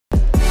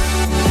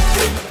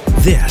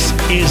This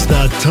is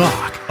the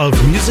talk of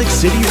Music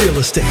City Real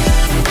Estate.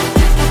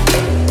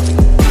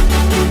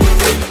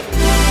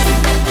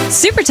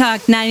 Super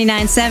Talk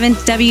 99.7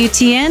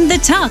 WTN, the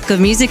talk of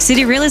Music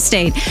City Real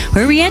Estate,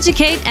 where we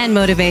educate and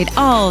motivate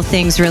all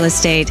things real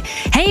estate.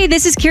 Hey,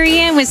 this is Carey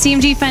Ann with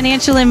CMG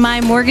Financial and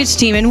my mortgage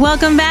team, and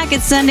welcome back.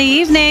 It's Sunday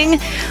evening.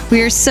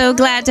 We are so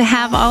glad to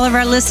have all of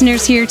our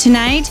listeners here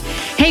tonight.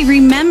 Hey,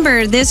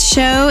 remember, this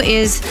show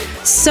is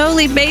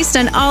solely based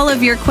on all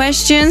of your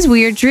questions.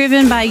 We are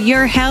driven by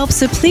your help,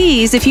 so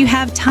please, if you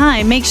have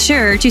time, make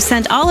sure to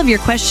send all of your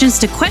questions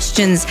to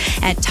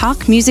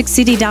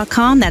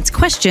questions@talkmusiccity.com. That's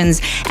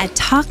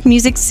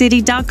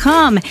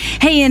questions@talkmusiccity.com.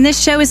 Hey, and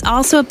this show is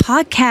also a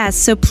podcast,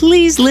 so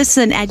please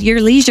listen at your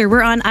leisure.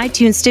 We're on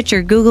iTunes,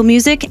 Stitcher, Google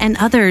Music, and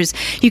others.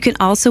 You can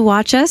also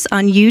watch us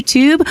on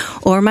YouTube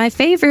or my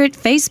favorite,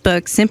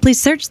 Facebook. Simply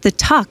search the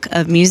Talk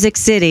of Music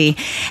City.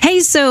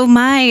 Hey, so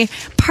my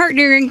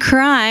partner in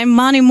crime,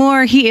 Monte Mohr,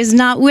 he is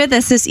not with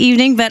us this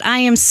evening, but I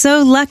am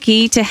so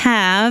lucky to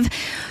have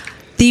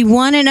the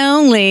one and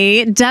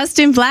only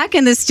Dustin Black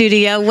in the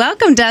studio.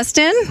 Welcome,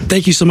 Dustin.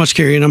 Thank you so much,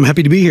 Carey, and I'm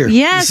happy to be here.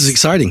 Yes. This is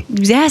exciting.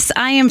 Yes,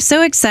 I am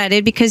so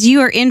excited because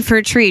you are in for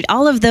a treat.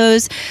 All of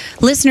those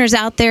listeners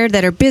out there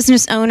that are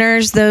business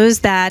owners, those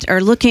that are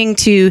looking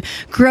to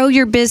grow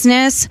your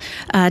business,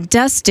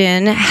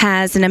 Dustin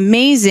has an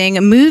amazing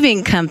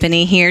moving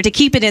company here to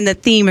keep it in the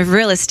theme of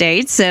real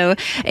estate. So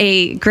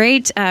a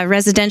great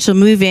residential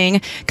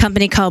moving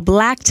company called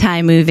Black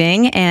Tie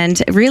Moving,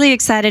 and really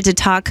excited to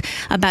talk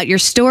about your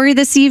story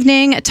this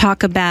evening,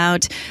 talk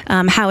about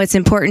how it's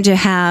important to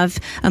have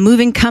a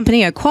moving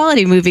company, a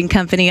quality moving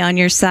company on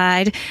your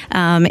side,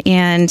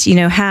 and you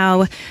know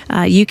how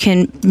you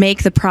can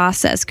make the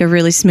process go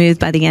really smooth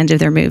by the end of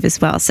their move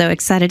as well. So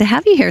excited to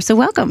have you here. So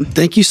welcome.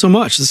 Thank you so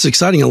much. This is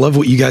exciting. I love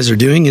what you guys are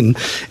doing and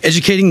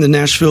educating the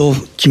Nashville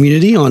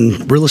community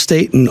on real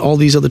estate and all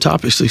these other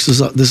topics. This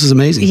is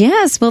amazing.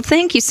 Yes. Well,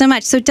 thank you so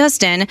much. So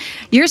Dustin,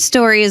 your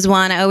story is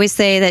one. I always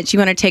say that you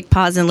want to take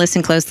pause and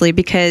listen closely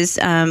because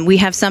we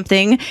have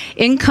something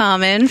in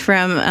common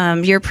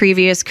from your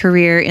previous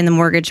career in the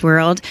mortgage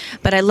world.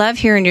 But I love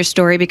hearing your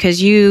story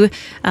because you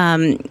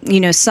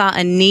saw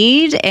a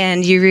need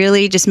and you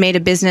really just made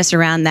a business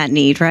around that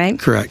need, right?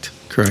 Correct.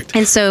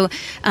 And so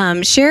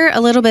share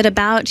a little bit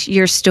about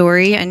your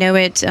story. I know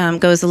it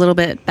goes a little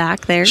bit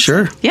back there.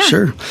 Sure.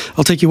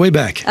 I'll take you way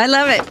back. I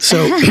love it.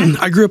 So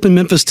I grew up in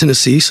Memphis,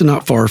 Tennessee, so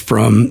not far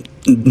from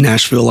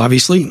Nashville,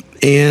 obviously.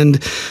 And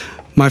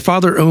my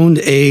father owned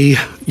a,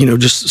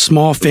 just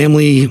small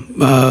family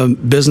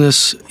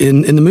business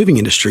in the moving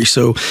industry.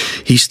 So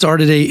he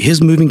started his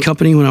moving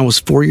company when I was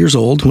 4 years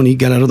old, when he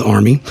got out of the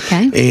Army.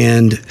 Okay.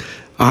 And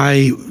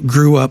I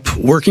grew up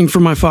working for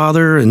my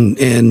father and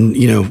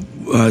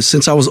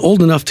since I was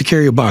old enough to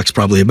carry a box,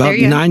 probably about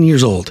 9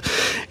 years old.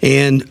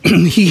 And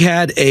he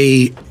had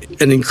an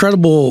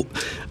incredible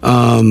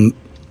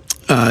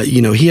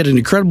he had an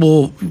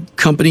incredible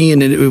company,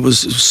 and it was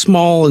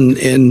small,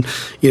 and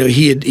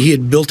he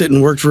had built it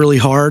and worked really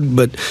hard.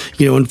 But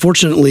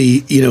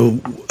unfortunately,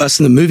 us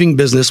in the moving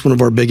business, one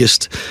of our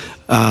biggest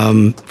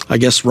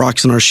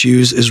rocks in our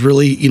shoes is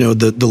really,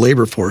 the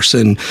labor force.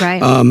 And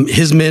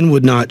his men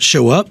would not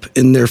show up,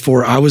 and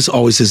therefore I was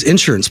always his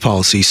insurance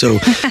policy. So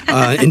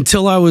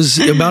until I was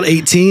about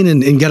 18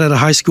 and got out of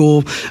high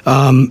school,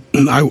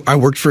 I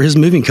worked for his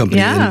moving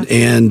company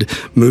and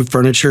moved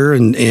furniture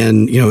and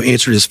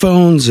answered his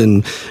phones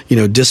and,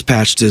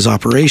 dispatched his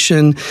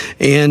operation.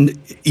 And,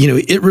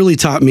 it really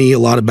taught me a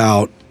lot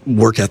about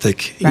work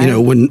ethic. Right.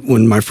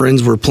 When my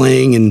friends were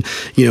playing and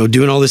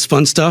doing all this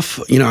fun stuff,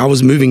 I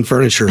was moving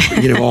furniture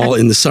all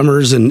in the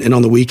summers and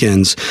on the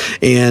weekends.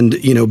 And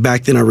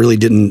back then I really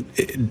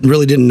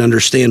didn't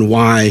understand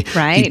why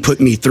he put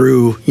me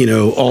through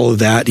all of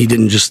that. He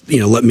didn't just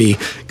let me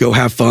go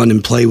have fun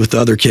and play with the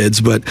other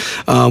kids, but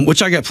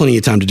which I got plenty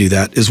of time to do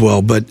that as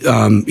well. But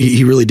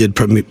he really did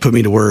put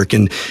me to work.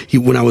 And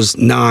when I was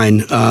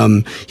 9,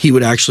 he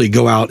would actually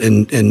go out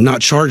and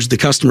not charge the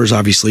customers,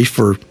 obviously,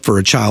 for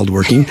a child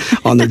working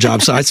on their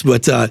job sites,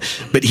 but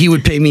he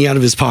would pay me out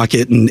of his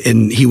pocket,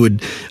 and he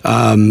would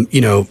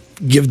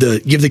give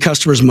the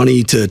customers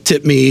money to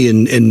tip me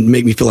and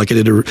make me feel like I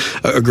did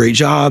a great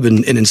job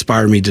and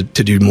inspire me to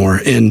do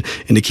more and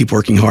to keep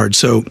working hard.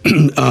 So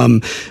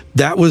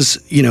that was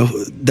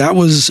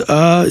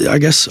I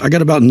guess I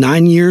got about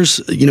 9 years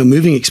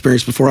moving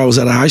experience before I was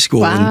out of high school.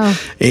 Wow.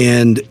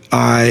 And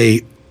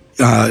I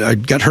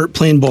got hurt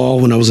playing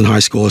ball when I was in high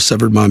school. I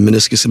severed my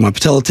meniscus and my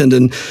patella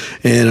tendon,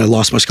 and I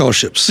lost my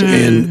scholarships.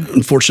 And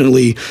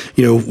unfortunately,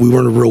 we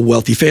weren't a real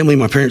wealthy family.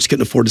 My parents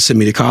couldn't afford to send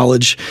me to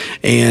college,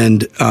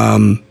 and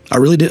I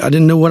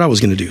didn't know what I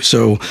was going to do.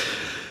 So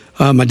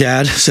my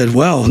dad said,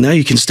 well, now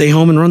you can stay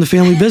home and run the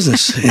family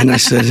business. And I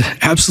said,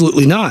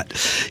 absolutely not.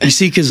 You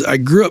see, because I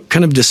grew up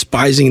kind of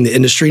despising the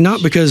industry,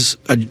 not because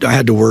I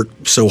had to work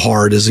so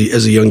hard as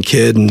a young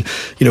kid. And,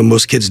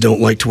 most kids don't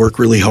like to work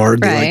really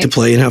hard. They like to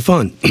play and have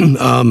fun.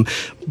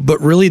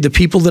 But really the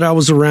people that I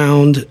was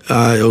around,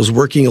 I was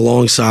working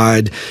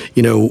alongside,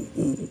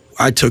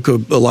 I took a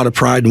lot of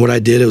pride in what I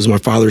did. It was my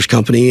father's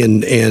company,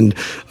 and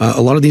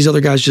a lot of these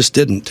other guys just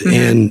didn't. Mm-hmm.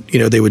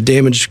 And they would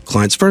damage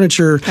clients'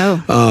 furniture.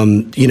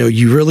 Oh.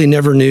 You really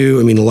never knew.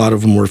 I mean, a lot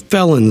of them were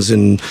felons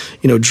and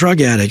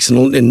drug addicts,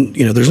 and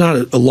there's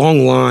not a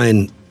long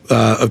line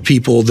of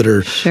people that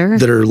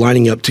are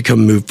lining up to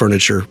come move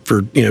furniture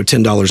for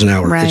 $10 an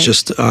hour. Right. It's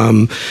just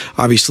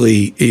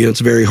obviously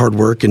it's very hard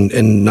work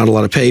and not a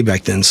lot of pay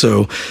back then.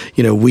 So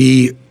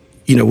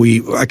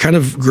I kind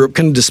of grew up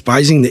kind of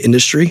despising the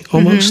industry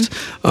almost,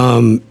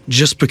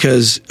 just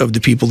because of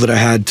the people that I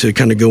had to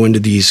kind of go into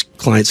these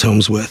clients'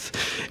 homes with.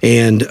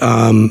 And,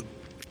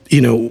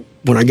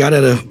 when I got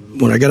out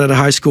of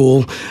high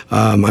school,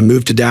 I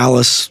moved to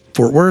Dallas,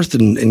 Fort Worth,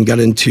 and got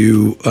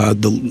into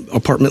the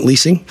apartment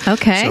leasing.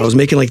 Okay. So I was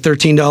making like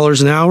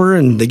 $13 an hour,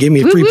 and they gave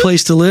me a free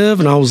place to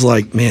live, and I was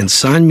like, man,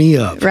 sign me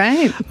up.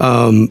 Right.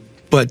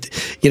 But,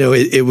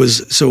 it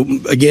was, so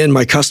again,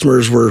 my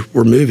customers were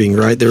moving,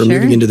 right? They were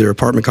moving into their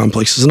apartment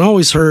complexes, and I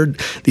always heard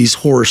these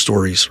horror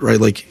stories, right?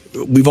 Like,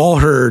 we've all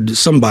heard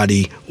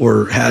somebody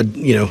or had,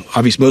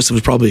 obviously most of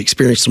us probably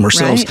experienced them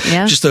ourselves. Right,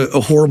 yeah. Just a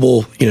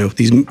horrible,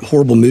 these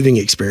horrible moving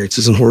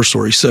experiences and horror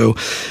stories. So,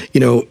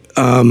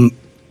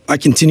 I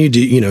continued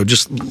to,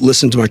 just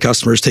listen to my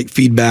customers, take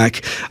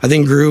feedback. I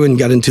then grew and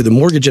got into the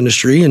mortgage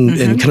industry and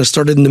kind of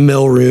started in the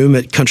mailroom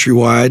at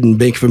Countrywide and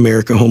Bank of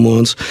America Home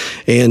Loans,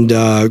 and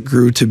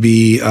grew to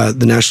be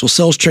the national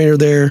sales trainer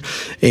there.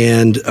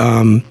 And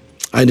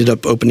I ended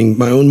up opening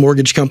my own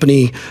mortgage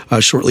company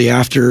shortly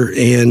after,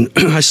 and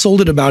I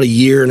sold it about a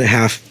year and a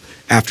half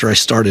after I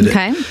started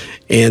it.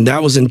 And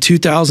that was in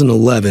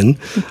 2011.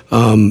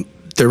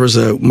 There was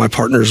my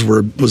partners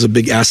was a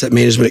big asset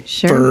management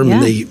firm,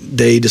 and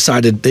they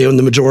decided they owned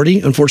the majority,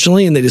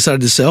 unfortunately, and they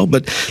decided to sell.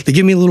 But they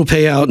gave me a little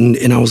payout,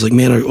 and I was like,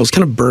 man, I was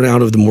kind of burnt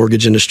out of the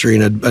mortgage industry,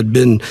 and I'd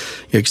been,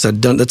 because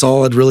I'd done, that's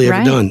all I'd really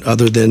ever done,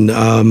 other than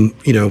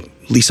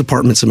lease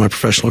apartments in my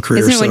professional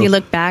career. Isn't it when you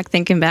look back,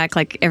 thinking back,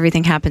 like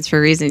everything happens for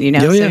a reason,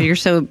 So you're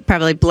so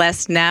probably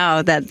blessed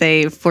now that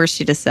they forced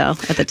you to sell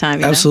at the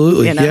time.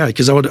 Absolutely, yeah,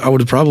 because I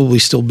would have probably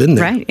still been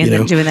there, right?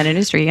 Doing that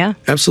industry, yeah,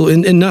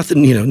 absolutely. And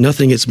nothing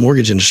against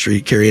mortgage industry,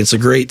 Carey. It's a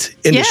great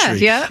industry,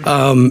 yeah.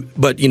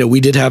 But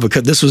we did have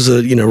this was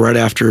right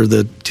after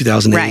the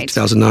 2008,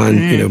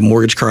 2009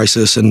 mortgage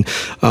crisis, and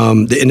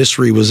the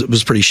industry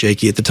was pretty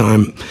shaky at the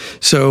time.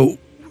 So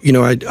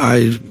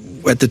I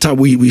at the time,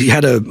 we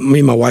had me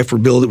and my wife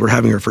were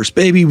having our first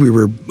baby. We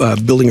were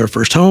building our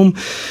first home.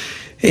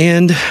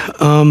 And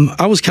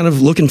I was kind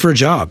of looking for a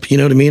job, you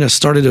know what I mean? I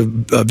started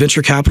a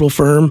venture capital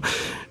firm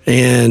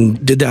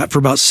and did that for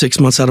about 6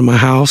 months out of my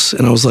house.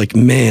 And I was like,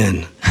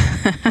 man,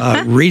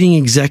 reading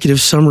executive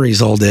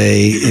summaries all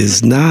day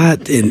is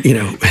not,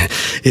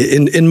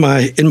 in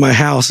my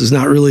house is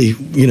not really,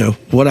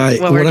 what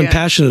I'm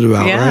passionate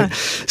about, right?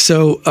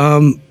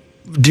 So,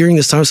 during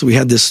this time, so we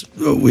had this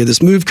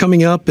move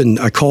coming up, and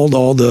I called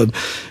all the,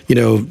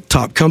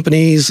 top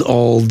companies,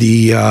 all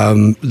the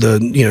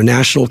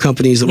national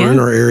companies that were in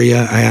our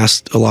area. I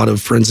asked a lot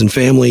of friends and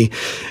family,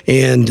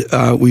 and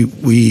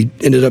we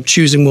ended up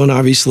choosing one,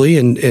 obviously,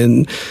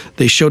 and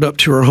they showed up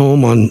to our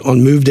home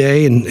on move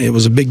day, and it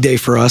was a big day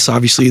for us.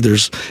 Obviously,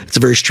 it's a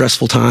very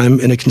stressful time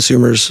in a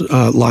consumer's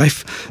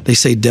life. They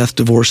say death,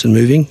 divorce, and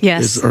moving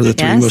are the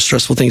three most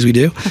stressful things we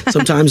do.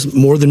 Sometimes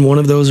more than one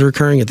of those are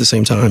occurring at the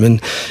same time, and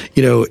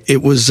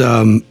it was,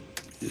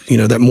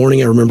 that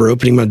morning I remember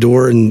opening my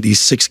door and these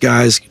 6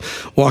 guys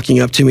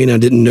walking up to me, and I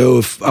didn't know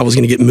if I was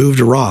going to get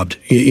moved or robbed.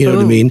 You know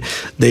what I mean?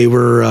 They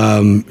were,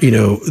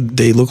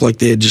 they looked like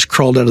they had just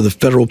crawled out of the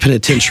federal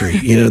penitentiary.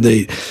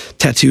 They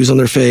tattoos on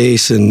their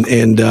face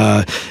and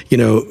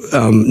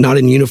not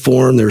in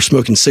uniform. They were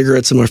smoking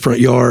cigarettes in my front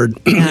yard.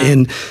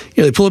 And,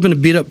 they pull up in a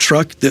beat up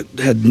truck that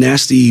had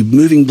nasty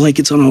moving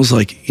blankets on. I was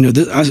like,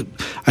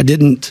 I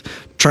didn't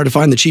try to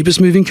find the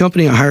cheapest moving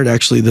company. I hired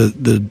actually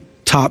the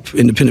top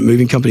independent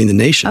moving company in the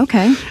nation.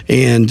 Okay.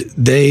 And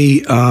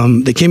they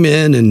came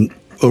in and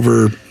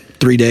over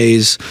 3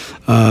 days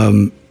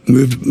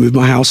moved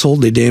my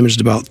household. They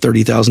damaged about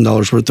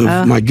 $30,000 worth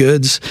of my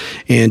goods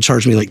and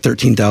charged me like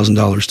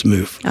 $13,000 to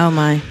move. Oh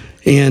my.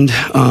 And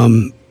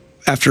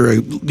after a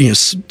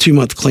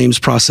 2-month claims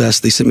process,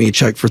 they sent me a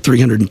check for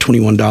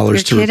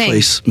 $321 to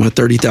replace my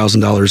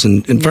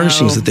 $30,000 in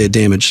furnishings that they had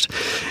damaged.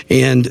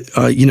 And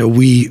I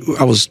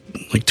was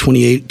like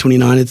 28,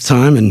 29 at the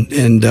time, and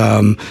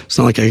it's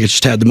not like I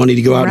just had the money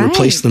to go out and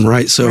replace them,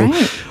 right? So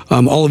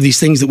all of these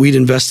things that we'd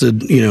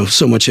invested,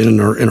 so much in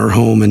our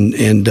home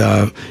and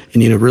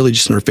really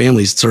just in our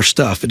families, it's our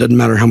stuff. It doesn't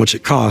matter how much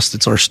it costs;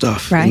 it's our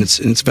stuff, and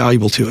it's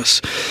valuable to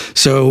us.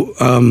 So.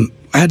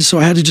 I had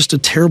just a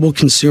terrible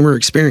consumer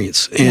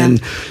experience.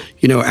 And,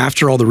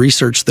 after all the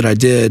research that I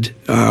did,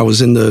 I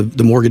was in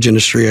the mortgage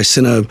industry. I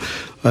sent a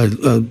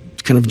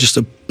kind of just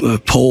a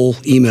poll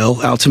email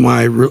out to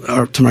my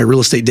real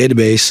estate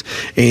database,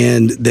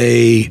 and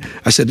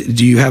I said,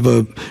 do you have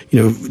a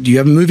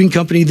moving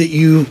company that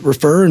you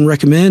refer and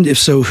recommend? If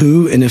so,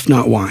 who? And if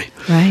not, why?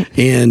 Right.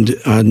 And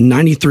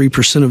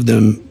 93% of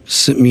them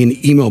sent me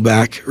an email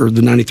back, or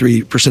the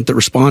 93% that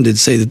responded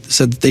said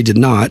that they did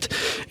not,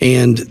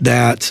 and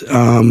that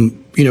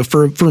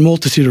for a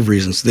multitude of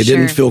reasons. They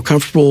didn't feel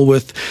comfortable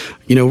with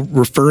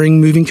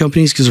referring moving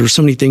companies because there were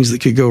so many things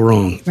that could go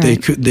wrong.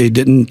 Right. They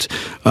didn't.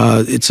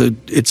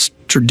 It's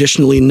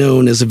traditionally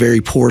known as a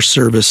very poor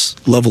service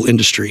level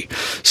industry.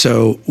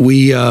 So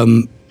we.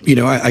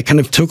 I kind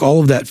of took all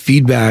of that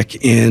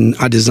feedback and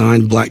I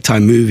designed Black Tie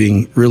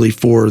Moving really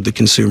for the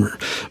consumer,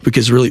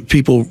 because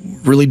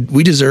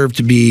we deserve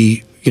to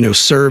be,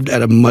 served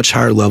at a much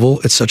higher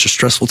level at such a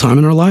stressful time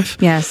in our life.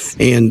 Yes.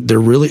 And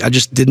I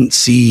just didn't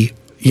see,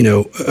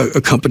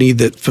 a company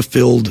that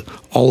fulfilled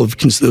all of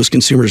those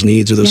consumers'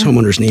 needs or those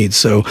homeowners' needs.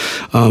 So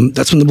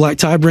that's when the Black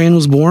Tie brand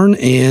was born,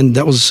 and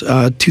that was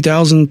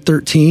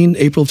 2013,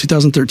 April of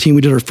 2013. We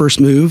did our first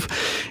move,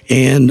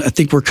 and I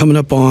think we're coming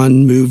up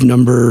on move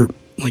number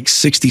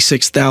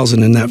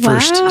 66,000 in that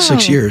first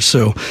 6 years.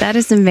 So that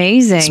is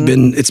amazing.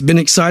 It's been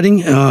exciting.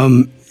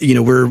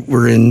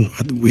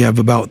 We have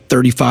about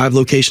 35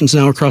 locations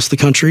now across the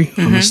country.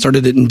 We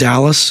started it in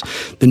Dallas,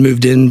 then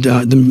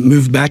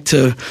moved back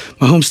to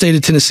my home state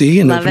of Tennessee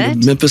and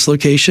opened a Memphis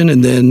location,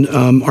 and then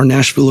our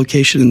Nashville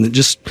location, and it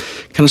just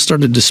kind of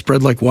started to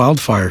spread like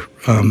wildfire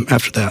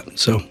after that.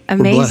 So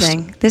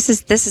amazing. This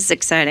is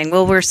exciting.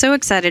 Well, we're so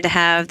excited to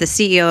have the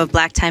CEO of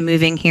Black Tie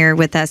Moving here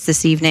with us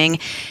this evening,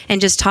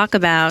 and just talk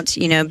about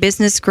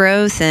business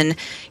growth and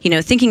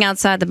thinking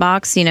outside the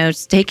box.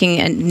 Taking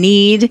a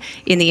need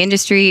in the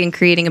industry and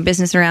creating a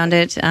business around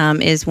it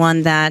is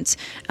one that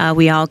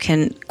we all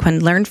can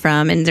learn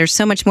from. And there's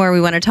so much more we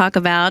want to talk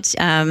about.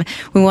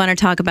 We want to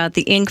talk about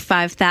the Inc.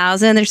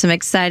 5000. There's some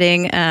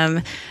exciting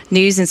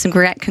news and some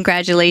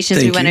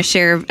congratulations we want to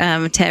share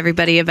to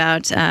everybody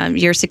about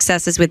your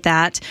successes with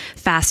that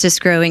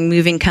fastest growing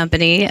moving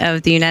company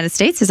of the United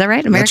States. Is that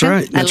right? America?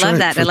 That's right. I love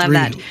that. I love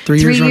that.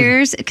 3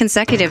 years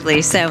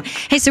consecutively. So,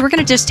 hey, we're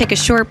going to just take a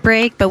short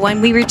break, but when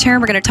we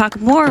return, we're going to talk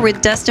more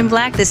with Dustin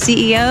Black, the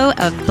CEO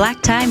of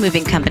Black Tie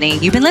Moving Company.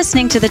 You've been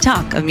listening to The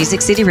Talk of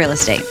Music City Real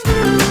Estate.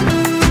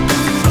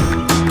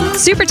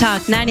 Super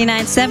Talk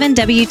 99.7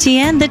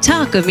 WTN, The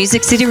Talk of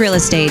Music City Real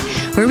Estate,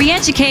 where we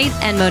educate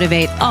and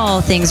motivate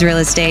all things real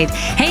estate.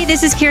 Hey,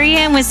 this is Carey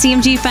Ann with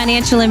CMG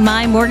Financial and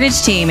my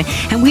mortgage team,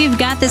 and we've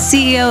got the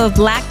CEO of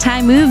Black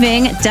Tie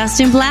Moving,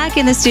 Dustin Black,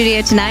 in the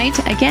studio tonight.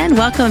 Again,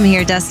 welcome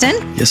here, Dustin.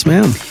 Yes,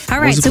 ma'am. All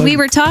right, so we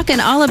were talking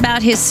all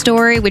about his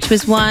story, which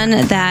was one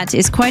that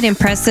is quite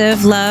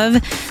impressive.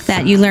 Love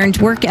that you learned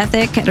work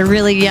ethic at a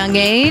really young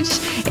age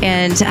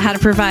and how to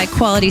provide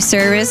quality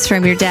service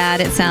from your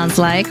dad, it sounds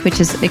like, which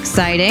is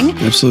exciting.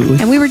 Absolutely.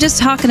 And we were just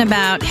talking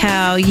about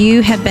how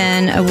you have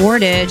been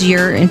awarded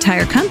your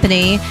entire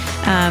company,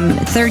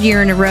 third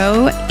year in a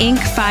row, Inc.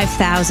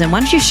 5000. Why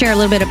don't you share a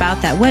little bit about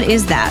that? What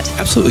is that?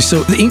 Absolutely.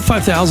 So the Inc.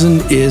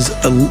 5000 is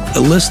a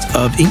list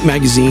of Inc.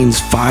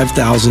 Magazine's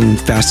 5,000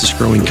 fastest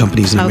growing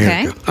companies in America.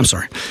 I'm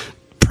sorry.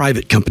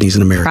 Private companies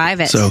in America.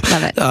 Private. So,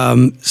 love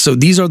it. So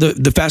these are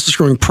the fastest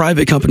growing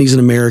private companies in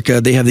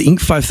America. They have the Inc.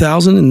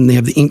 5000 and they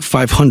have the Inc.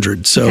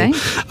 500. So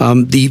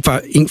the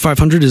Inc.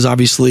 500 is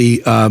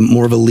obviously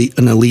more of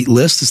an elite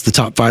list. It's the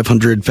top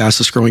 500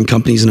 fastest growing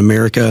companies in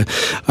America.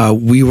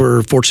 We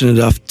were fortunate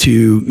enough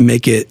to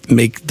make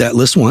that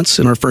list once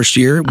in our first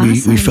year.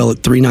 Awesome. We fell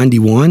at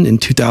 391 in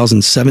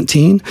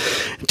 2017.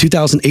 In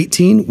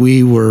 2018,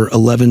 we were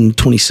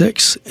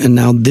 1126. And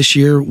now this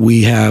year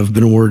we have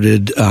been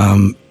awarded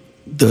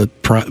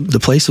the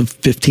place of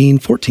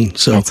 1514.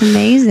 So that's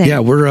amazing. Yeah,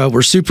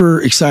 we're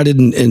super excited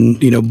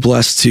and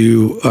blessed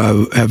to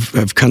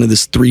have kind of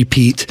this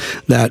three-peat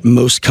that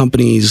most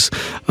companies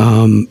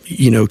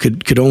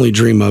could only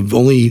dream of.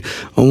 Only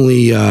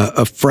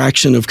a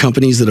fraction of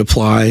companies that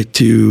apply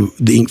to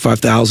the Inc.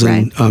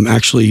 5000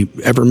 actually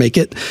ever make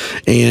it,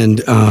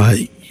 and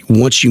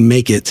once you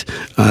make it,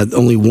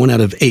 only 1 out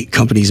of 8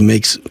 companies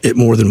makes it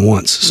more than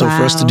once. So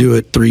for us to do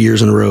it 3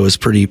 years in a row is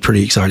pretty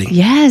exciting.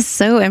 Yes,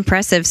 so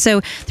impressive.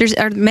 So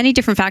are many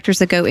different factors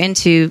that go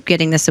into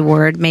getting this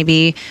award.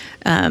 Maybe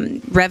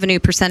revenue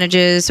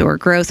percentages or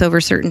growth over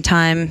a certain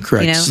time.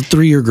 Correct. It's a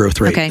 3-year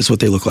growth rate is what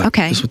they look like.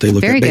 Okay. That's what they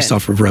look at based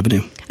off of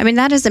revenue. I mean,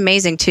 that is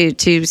amazing to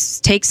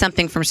take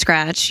something from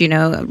scratch,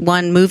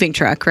 one moving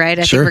truck, right?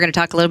 I think we're going to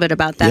talk a little bit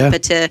about that,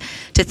 but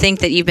to think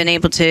that you've been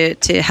able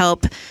to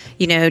help,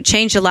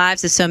 change the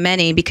lives of so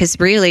many, because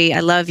really, I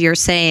love your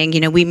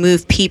saying, we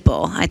move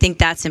people. I think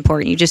that's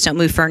important. You just don't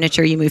move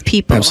furniture, you move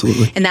people.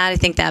 Absolutely. And I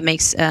think that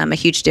makes a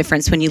huge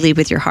difference when you lead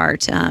with your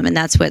heart. And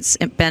that's what's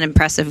been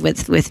impressive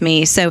with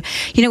me. So,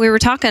 we were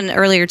talking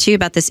earlier too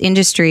about this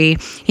industry,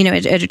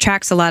 it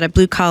attracts a lot of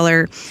blue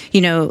collar,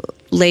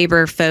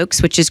 labor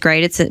folks, which is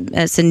great.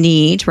 It's a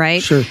need,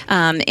 right? Sure.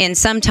 And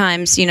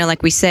sometimes,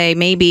 like we say,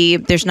 maybe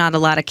there's not a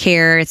lot of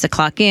care. It's a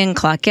clock in,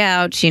 clock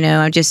out.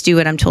 I just do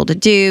what I'm told to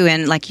do.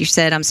 And like you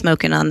said, I'm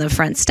smoking on the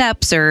front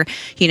steps, or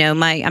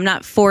I'm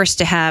not forced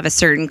to have a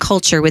certain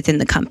culture within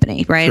the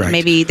company, right?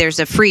 Maybe there's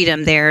a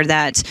freedom there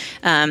that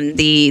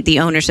the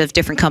owners of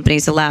different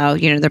companies allow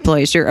their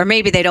employees to, or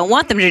maybe they don't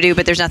want them to do,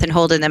 but there's nothing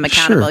holding them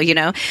accountable.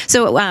 Sure.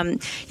 So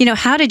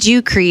how did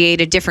you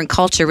create a different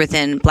culture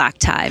within Black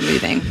Tie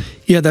Moving?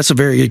 Yeah, that's a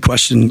very good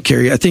question,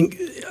 Carey. I think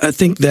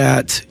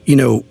that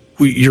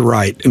you're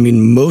right. I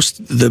mean,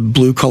 most the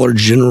blue collar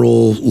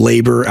general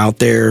labor out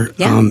there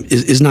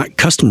is not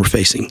customer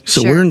facing.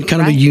 So we're in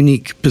kind of a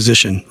unique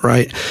position,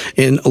 right?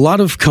 And a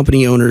lot of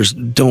company owners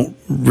don't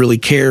really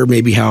care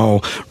maybe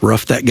how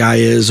rough that guy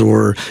is,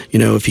 or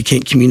if he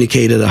can't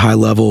communicate at a high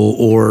level,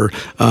 or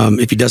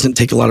if he doesn't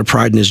take a lot of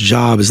pride in his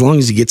job. As long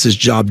as he gets his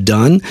job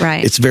done,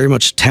 it's very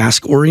much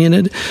task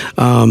oriented.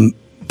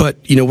 But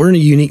we're in a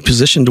unique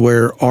position to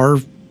where our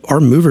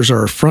movers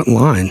are front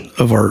line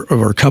of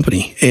our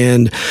company.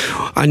 And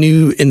I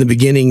knew in the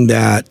beginning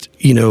that,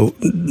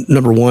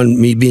 number one,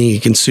 me being a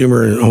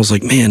consumer, and I was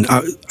like, man,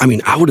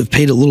 I would have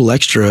paid a little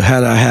extra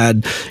had I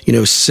had,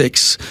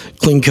 6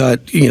 clean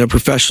cut,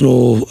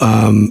 professional,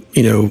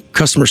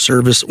 customer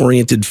service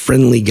oriented,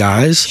 friendly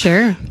guys.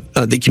 Sure.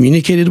 That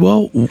communicated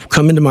well,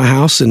 come into my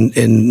house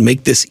and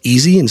make this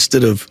easy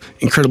instead of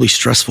incredibly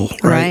stressful.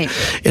 Right.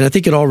 And I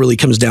think it all really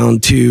comes down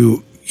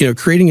to,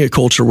 creating a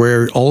culture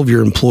where all of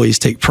your employees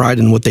take pride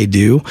in what they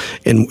do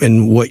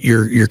and what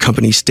your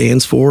company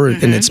stands for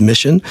and its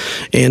mission.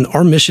 And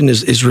our mission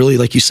is really,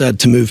 like you said,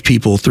 to move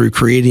people through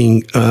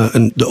creating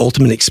the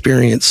ultimate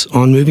experience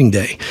on moving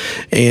day.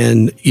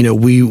 And,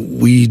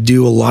 we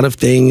do a lot of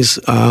things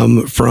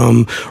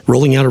from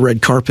rolling out a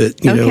red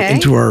carpet,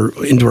 into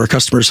our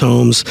customers'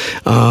 homes.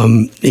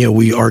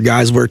 Our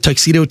guys wear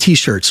tuxedo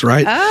T-shirts,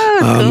 right?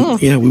 Oh,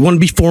 cool. We want to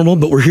be formal,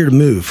 but we're here to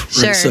move.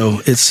 Sure. Right? So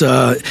it's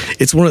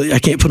one of I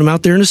can't put them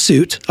out there in a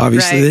suit.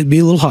 Obviously, they'd be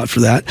a little hot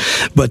for that.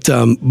 But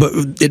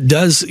it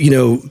does,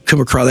 come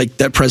across, like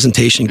that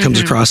presentation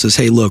comes across as,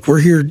 hey, look, we're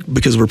here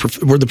because we're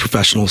the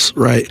professionals,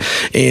 right?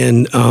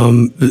 And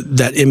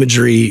that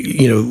imagery,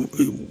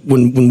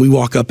 when we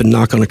walk up and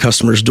knock on a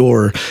customer's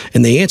door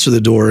and they answer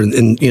the door,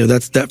 and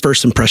that's that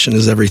first impression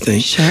is everything.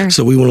 Sure.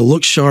 So we want to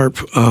look sharp.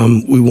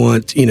 We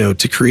want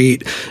to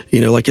create,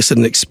 like I said,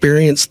 an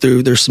experience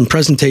through. There's some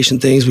presentation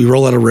things. We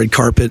roll out a red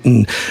carpet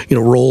and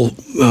roll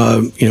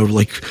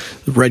like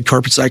red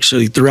carpets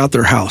actually throughout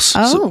their house.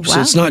 Oh,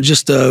 so it's not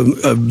just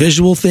a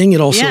visual thing.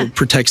 It also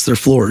protects their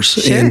floors.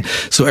 Sure. And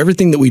so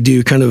everything that we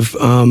do kind of,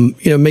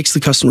 makes the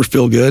customer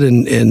feel good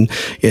and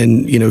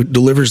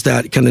delivers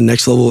that kind of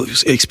next level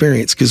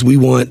experience, because we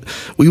want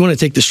to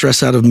take the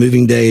stress out of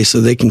moving day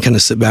so they can kind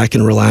of sit back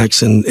and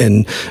relax and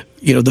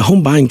the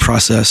home buying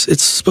process,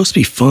 it's supposed to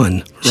be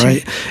fun,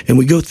 right? Sure. And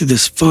we go through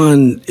this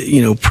fun,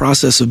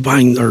 process of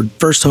buying our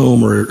first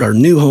home or our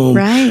new home.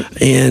 Right.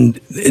 And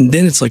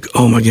then it's like,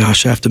 oh my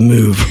gosh, I have to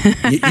move.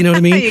 You know what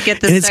I mean? You get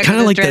the and it's kind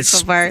of like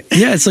that part.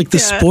 Yeah, it's like the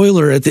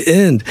spoiler at the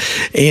end.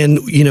 And,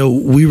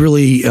 we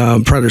really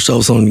pride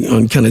ourselves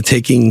on kind of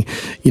taking,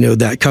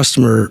 that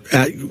customer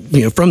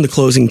from the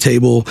closing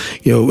table,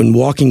 and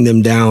walking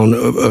them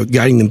down,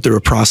 guiding them through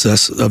a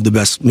process of the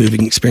best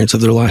moving experience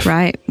of their life.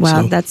 Right.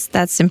 Wow, so,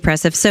 that's impressive.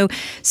 So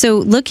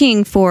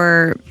looking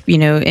for,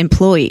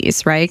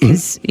 employees, right?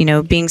 Because,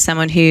 being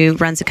someone who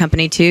runs a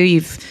company too,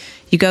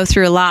 you go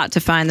through a lot to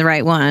find the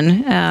right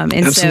one. And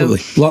absolutely.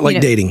 So, a lot like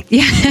dating.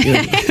 Yeah,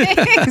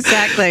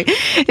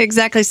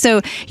 exactly. So,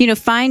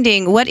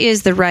 finding what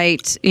is the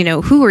right,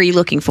 who are you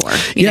looking for?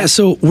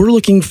 So we're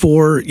looking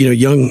for,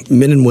 young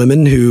men and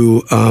women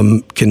who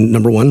can,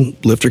 number one,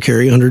 lift or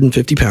carry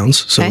 150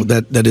 pounds. So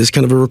that is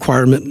kind of a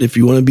requirement if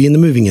you want to be in the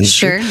moving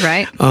industry. Sure,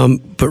 right.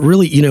 But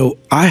really,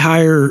 I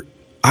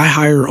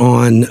hire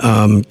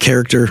on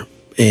character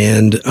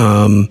and,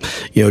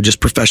 just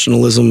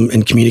professionalism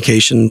and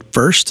communication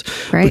first.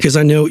 Right. Because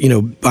I know,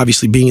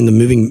 obviously being in the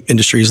moving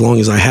industry as long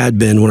as I had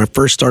been, when I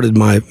first started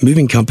my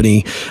moving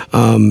company,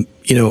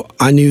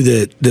 I knew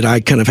that I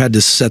kind of had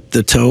to set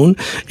the tone.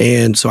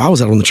 And so I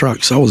was out on the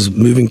trucks. I was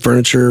moving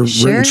furniture,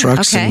 renting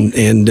trucks,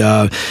 and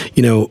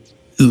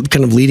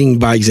kind of leading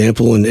by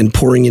example and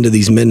pouring into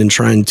these men and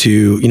trying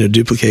to,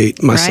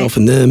 duplicate myself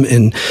and them.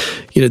 And,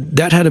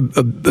 that had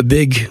a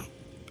big,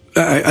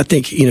 I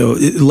think,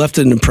 it left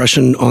an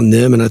impression on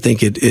them. And I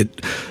think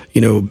it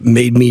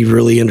made me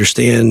really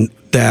understand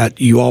that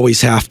you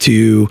always have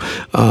to,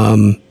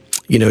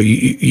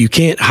 you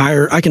can't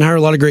I can hire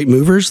a lot of great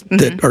movers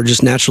that are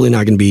just naturally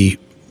not going to be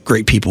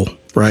great people.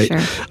 Right. Sure.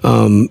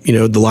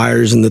 The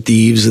liars and the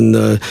thieves and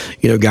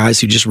the, guys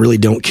who just really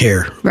don't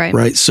care.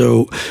 Right.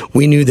 So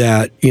we knew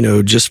that,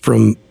 just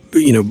from,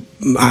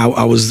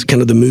 I was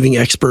kind of the moving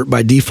expert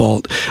by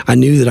default. I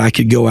knew that I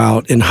could go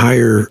out and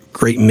hire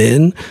great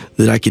men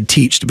that I could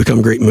teach to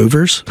become great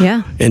movers.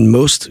 Yeah. And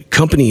most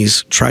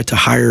companies try to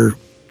hire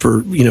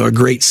a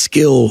great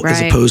skill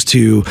as opposed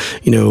to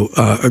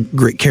a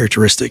great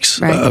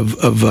characteristics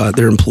of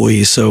their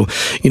employees. So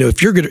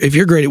if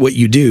you're great at what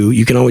you do,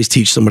 you can always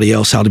teach somebody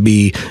else how to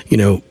be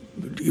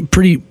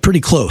pretty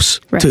close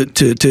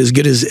to as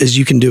good as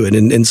you can do it,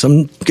 and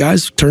some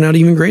guys turn out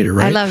even greater,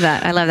 right? I love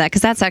that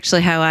because that's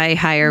actually how I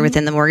hire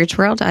within the mortgage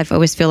world. I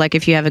always feel like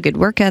if you have a good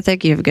work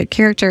ethic, you have a good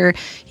character,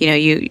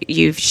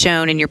 you've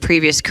shown in your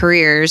previous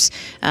careers,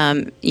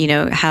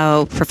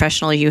 how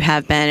professional you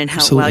have been and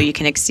how well you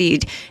can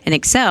exceed and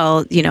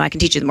excel. I can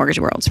teach you the mortgage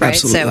worlds, right?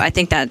 Absolutely. So I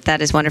think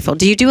that is wonderful.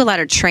 Do you do a lot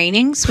of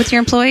trainings with your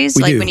employees?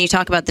 We do. When you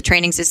talk about the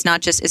trainings, is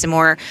it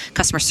more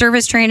customer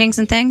service trainings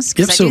and things?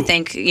 Because I do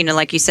think,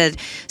 like you said,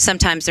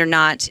 sometimes they're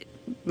not,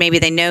 maybe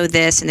they know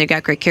this and they've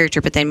got great character,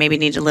 but they maybe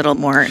need a little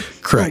more.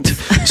 Correct.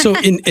 So,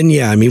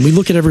 we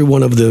look at every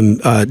one of them.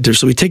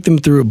 So we take them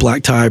through a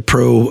Black Tie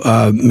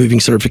Pro moving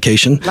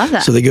certification. Love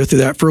that. So they go through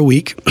that for a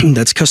week.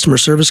 That's customer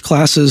service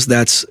classes.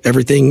 That's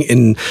everything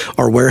in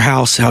our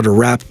warehouse, how to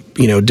wrap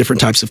different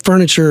types of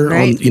furniture.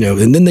 And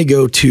then they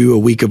go to a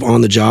week of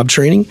on-the-job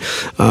training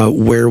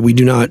where we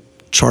do not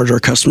charge our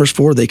customers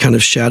for. They kind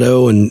of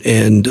shadow and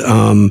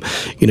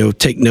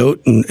take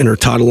note and are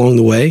taught along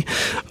the way.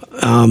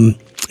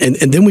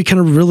 And then we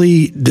kind of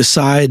really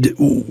decide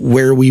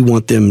where we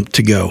want them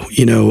to go.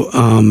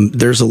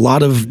 There's a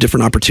lot of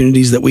different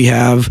opportunities that we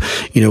have,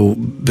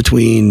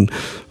 between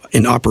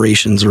in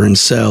operations or in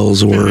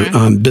sales or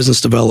business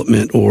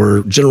development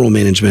or general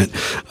management.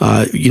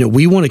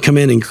 We want to come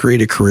in and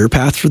create a career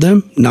path for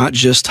them, not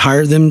just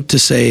hire them to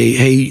say,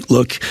 hey,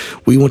 look,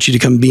 we want you to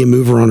come be a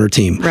mover on our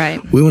team. Right.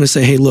 We want to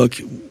say, hey, look,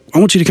 I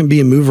want you to come be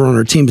a mover on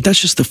our team, but that's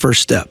just the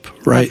first step,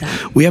 right?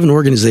 We have an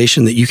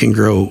organization that you can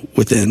grow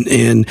within.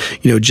 And,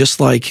 just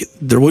like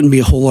there wouldn't be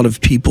a whole lot of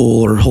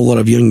people or a whole lot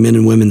of young men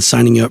and women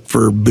signing up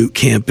for boot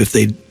camp if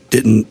they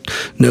didn't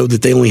know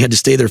that they only had to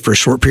stay there for a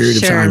short period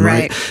of time,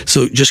 right?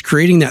 So just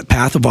creating that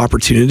path of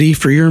opportunity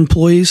for your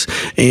employees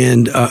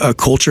and a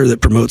culture that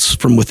promotes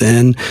from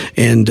within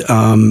and,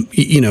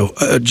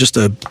 just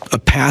a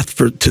path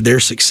to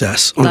their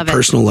success on a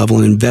personal level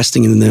and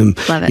investing in them,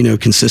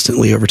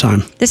 consistently over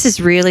time. This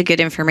is really good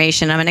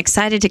information. I'm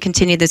excited to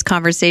continue this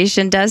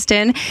conversation,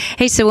 Dustin.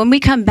 Hey, so when we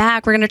come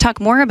back, we're going to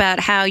talk more about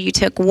how you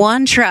took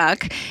one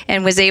truck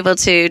and was able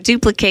to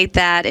duplicate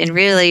that and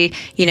really,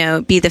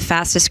 be the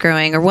fastest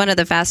growing or one of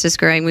the fastest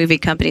growing movie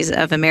companies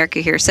of America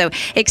here. So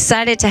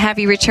excited to have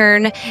you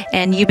return.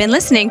 And you've been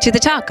listening to The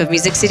Talk of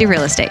Music City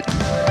Real Estate.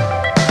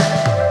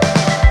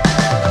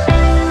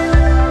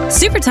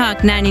 Super Talk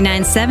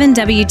 99.7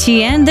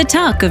 WTN, The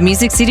Talk of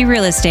Music City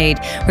Real Estate,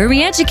 where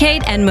we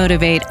educate and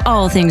motivate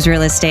all things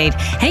real estate.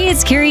 Hey,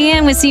 it's Carey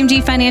Ann with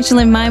CMG Financial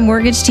and my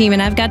mortgage team,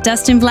 and I've got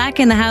Dustin Black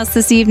in the house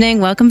this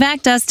evening. Welcome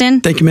back, Dustin.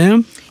 Thank you,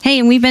 ma'am. Hey,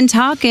 and we've been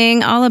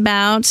talking all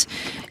about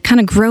kind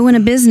of growing a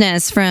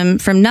business from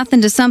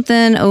nothing to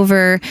something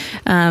over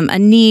a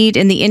need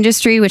in the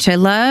industry, which I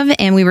love.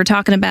 And we were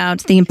talking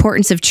about the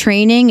importance of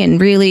training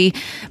and really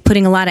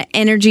putting a lot of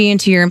energy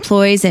into your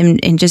employees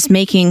and just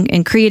making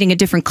and creating a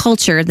different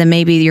culture than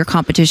maybe your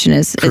competition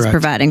is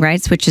providing,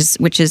 right? Which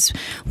is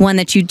one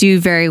that you do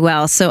very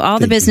well. So all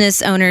the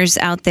business owners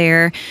out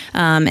there,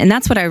 and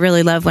that's what I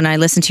really love when I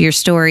listen to your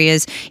story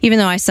is even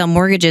though I sell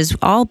mortgages,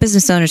 all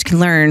business owners can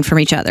learn from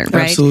each other,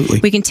 right? Absolutely.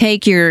 We can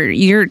take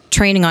your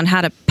training on how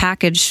to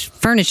package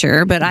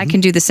furniture, but I can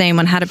do the same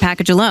on how to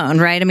package a loan,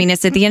 right? I mean,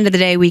 it's at the end of the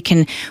day, we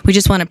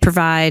just want to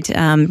provide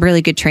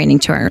really good training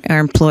to our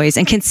employees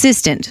and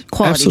consistent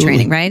quality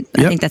training, right?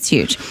 Yep. I think that's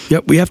huge.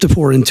 Yep, we have to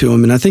pour into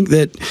them. And I think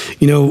that,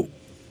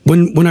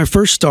 when I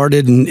first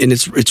started, and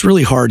it's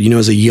really hard,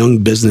 as a young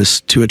business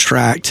to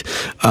attract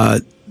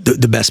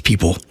the best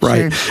people,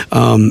 right?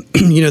 Sure.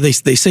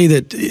 They say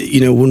that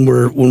when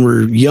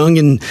we're young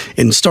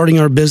and starting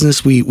our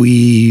business,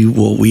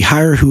 we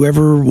hire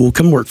whoever will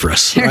come work for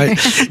us, right?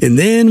 And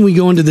then we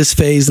go into this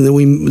phase, and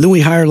then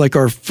we hire like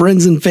our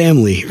friends and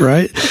family,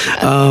 right?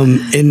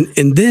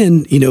 And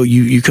then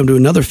you come to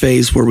another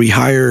phase where we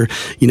hire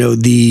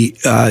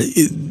these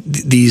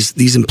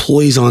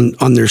employees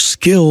on their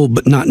skill,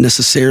 but not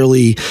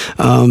necessarily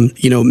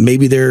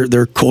maybe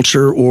their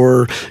culture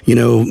or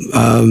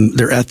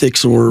their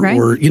ethics or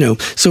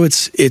so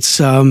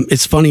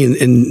it's funny.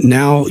 And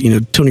now,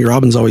 Tony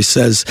Robbins always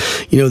says,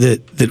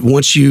 that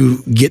once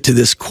you get to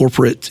this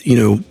corporate,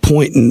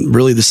 point and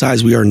really the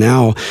size we are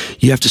now,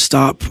 you have to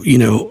stop,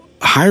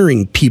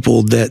 hiring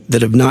people that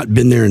have not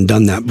been there and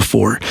done that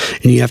before.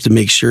 And you have to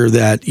make sure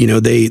that,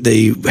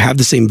 they have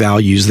the same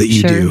values that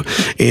you do.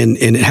 And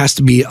it has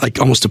to be like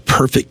almost a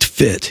perfect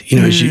fit,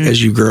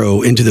 as you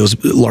grow into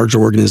those larger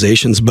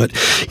organizations. But,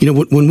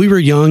 when we were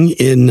young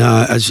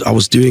as I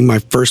was doing my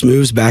first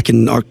moves back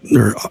in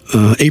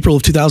April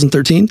of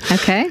 2013,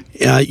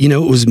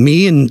 it was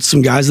me and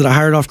some guys that I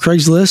hired off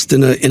Craigslist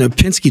in a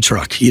Penske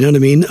truck. You know what I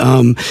mean?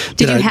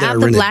 Did you have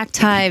the black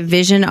tie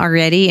vision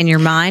already in your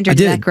mind, or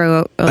did that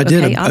grow? I did.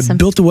 Awesome. I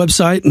built the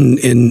website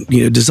and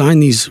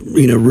designed these,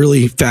 really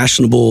really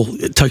fashionable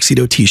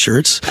tuxedo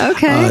T-shirts.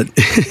 Okay.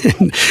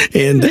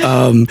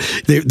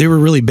 They were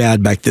really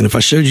bad back then. If I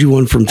showed you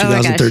one from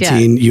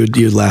 2013,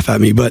 you'd laugh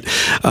at me. But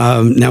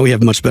now we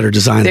have much better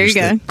designers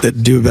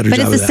that do a better job.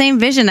 But it's the same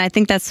vision. I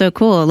think that's so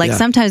cool. Like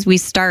sometimes we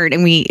start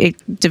and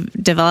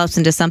it develops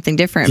into something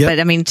different. Yep. But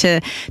I mean,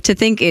 to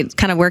think it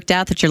kind of worked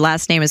out that your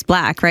last name is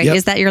Black, right? Yep.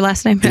 Is that your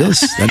last name? It is.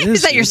 That is.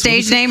 Is that your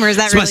stage name, or is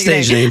that it's really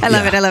my stage name? I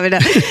love it. I love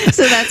it.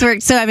 So that's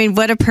worked. So I mean,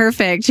 what a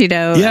perfect,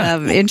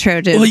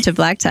 intro to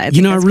black tie.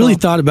 I really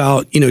thought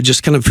about,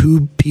 just kind of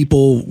who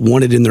people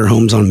wanted in their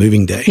homes on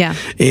moving day. Yeah.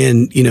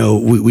 And,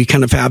 we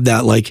kind of have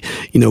that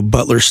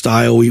butler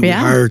style. We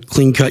hire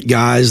clean cut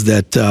guys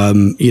that,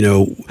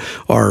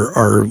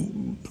 are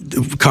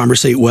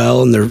conversate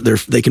well, and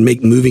they can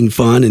make moving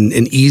fun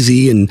and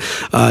easy. And,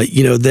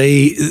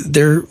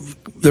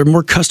 they're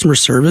more customer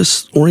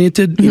service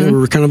oriented. Mm-hmm.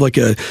 We're kind of like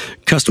a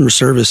customer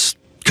service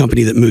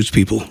company that moves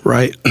people,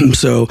 right?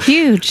 So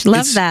huge.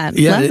 Love that.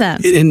 Yeah, love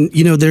that. And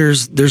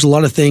there's a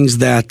lot of things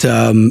that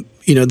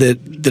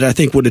that I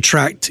think would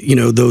attract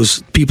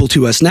those people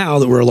to us now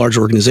that we're a large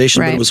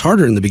organization, but it was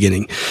harder in the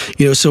beginning.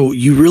 So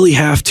you really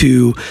have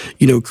to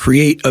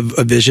create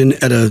a vision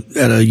at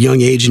a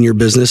young age in your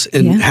business,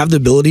 and have the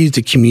ability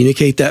to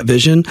communicate that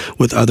vision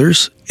with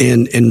others,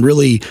 and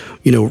really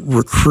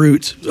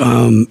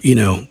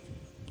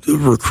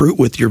recruit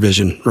with your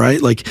vision,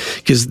 right? Like,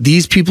 because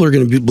these people are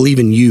going to believe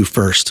in you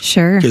first.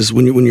 Sure. Because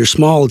when you're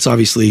small, it's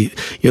obviously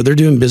they're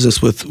doing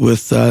business with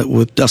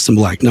Dustin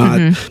Black, not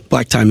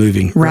Black Tie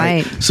Moving,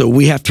 right? So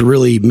we have to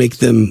really make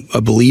them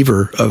a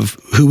believer of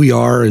who we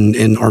are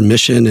and our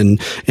mission and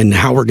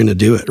how we're going to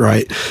do it,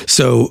 right?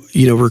 So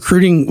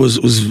recruiting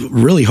was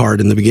really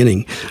hard in the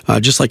beginning,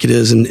 just like it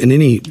is in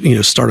any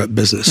startup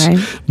business.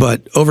 Right.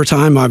 But over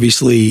time,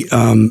 obviously,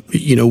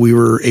 we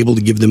were able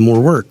to give them more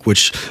work,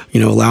 which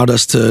allowed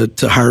us to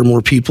hire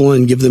more people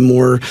and give them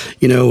more,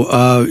 fuller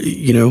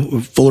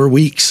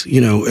weeks,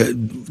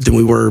 than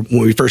we were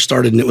when we first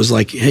started. And it was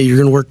like, hey, you're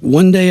going to work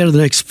one day out of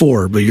the next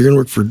 4, but you're going to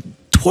work for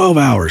 12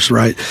 hours,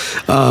 right?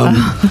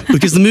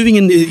 Because the moving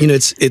in,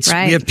 it's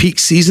right. We have peak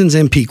seasons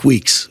and peak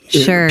weeks.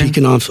 Sure. Peak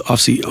and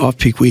off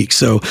peak weeks.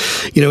 So,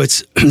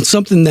 it's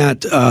something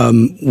that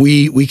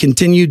we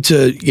continued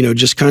to,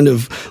 just kind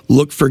of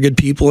look for good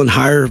people and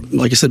hire,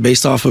 like I said,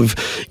 based off of,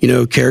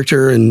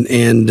 character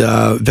and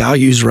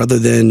values rather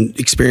than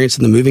experience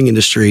in the moving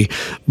industry.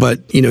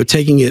 But,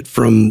 taking it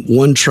from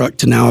one truck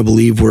to now, I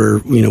believe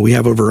we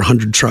have over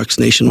 100 trucks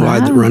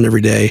nationwide that run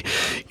every day.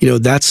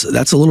 That's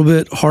a little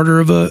bit harder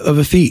of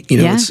a feat.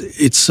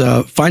 It's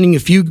finding a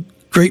few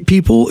great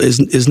people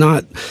is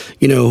not,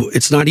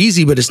 it's not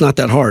easy, but it's not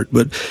that hard.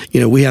 But,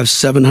 we have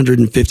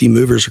 750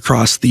 movers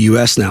across the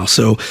U.S. now.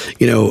 So,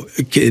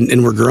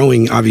 and we're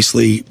growing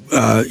obviously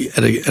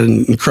at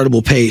an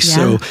incredible pace.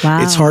 Yeah.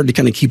 So it's hard to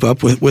kind of keep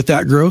up with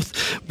that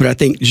growth. But I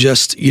think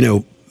just,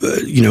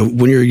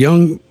 when you're a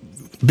young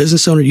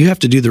business owner, you have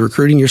to do the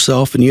recruiting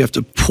yourself, and you have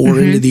to pour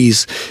into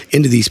these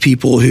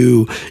people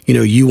who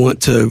you want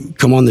to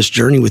come on this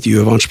journey with you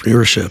of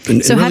entrepreneurship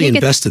and really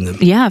invest in them.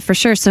 Yeah, for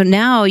sure. So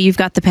now you've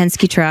got the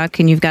Penske truck,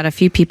 and you've got a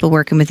few people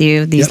working with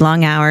you these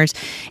long hours,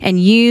 and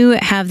you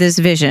have this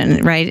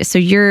vision, right? So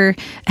you're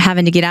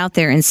having to get out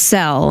there and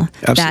sell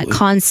that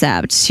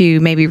concept to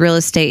maybe real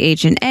estate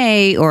agent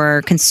A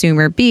or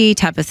consumer B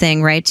type of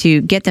thing, right?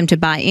 To get them to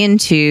buy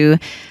into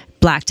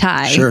black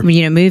tie,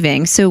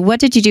 moving. So what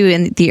did you do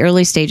in the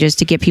early stages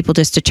to get people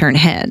just to turn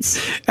heads?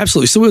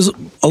 Absolutely. So it was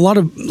a lot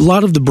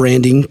of the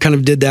branding kind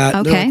of did that.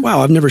 Okay. Like,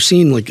 wow, I've never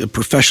seen like a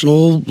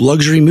professional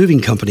luxury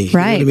moving company.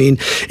 Right. You know what I mean?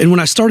 And when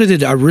I started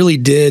it, I really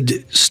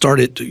did start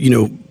it,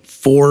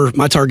 for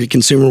my target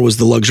consumer was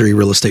the luxury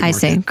real estate market. I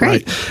see.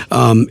 Great.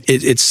 Right?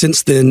 It's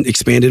since then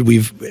expanded.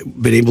 We've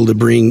been able to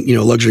bring,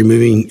 luxury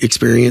moving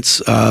experience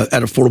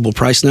at affordable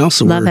price now.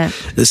 So we're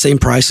the same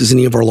price as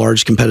any of our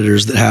large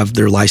competitors that have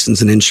their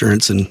license and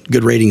insurance and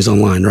good ratings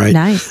online, right?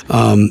 Nice.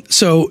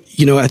 So,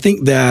 I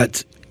think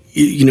that,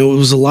 it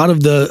was a lot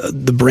of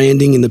the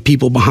branding and the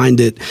people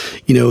behind it,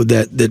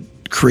 that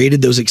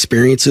created those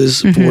experiences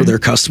for their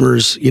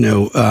customers,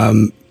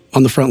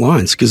 on the front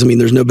lines. Because,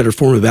 there's no better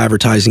form of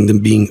advertising than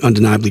being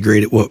undeniably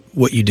great at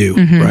what you do,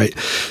 right?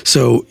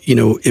 So,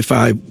 if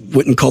I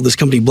went and called this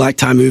company Black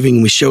Tie Moving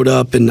and we showed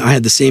up and I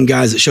had the same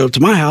guys that showed up to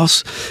my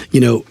house,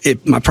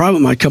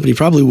 my company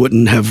probably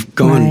wouldn't have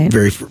gone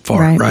very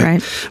far,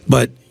 right?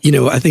 But,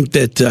 I think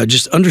that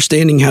just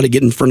understanding how to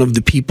get in front of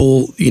the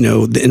people,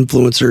 the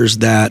influencers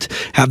that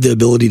have the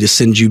ability to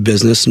send you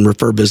business and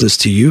refer business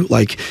to you,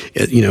 like,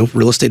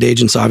 real estate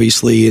agents,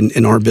 obviously,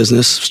 in our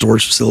business,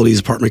 storage facilities,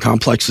 apartment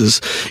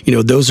complexes,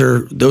 those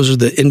are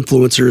the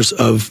influencers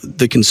of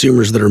the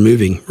consumers that are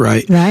moving,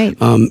 right? Right.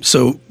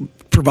 So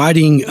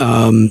providing,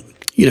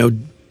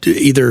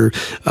 either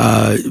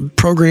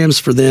programs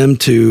for them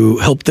to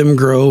help them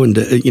grow and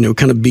to,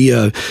 kind of be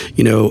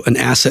an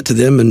asset to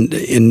them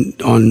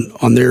and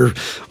on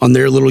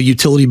their little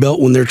utility belt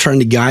when they're trying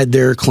to guide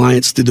their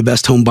clients through the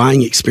best home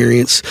buying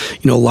experience.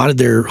 A lot of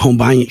their home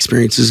buying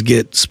experiences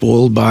get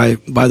spoiled by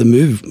the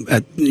move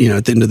at the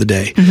end of the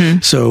day. Mm-hmm.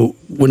 So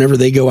whenever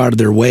they go out of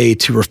their way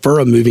to refer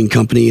a moving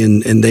company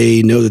and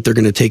they know that they're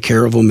going to take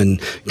care of them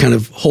and kind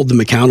of hold them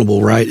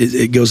accountable, right?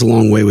 It goes a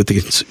long way with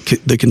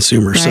the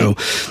consumer. Right. So,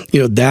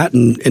 that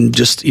and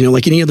just,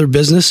 like any other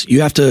business,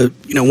 you have to,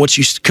 once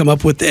you come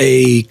up with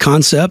a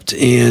concept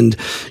and,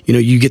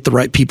 you get the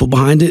right people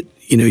behind it,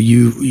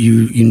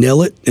 you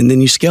nail it and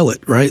then you scale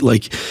it, right?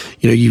 Like,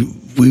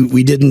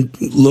 we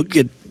didn't look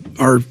at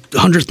our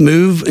 100th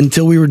move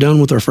until we were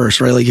done with our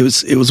first, right? Like it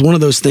was one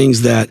of those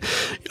things that,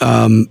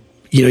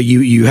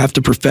 you have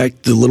to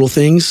perfect the little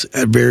things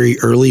very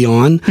early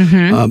on,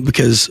 mm-hmm.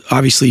 Because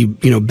obviously,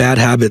 bad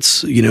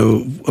habits,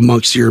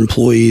 amongst your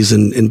employees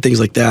and things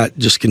like that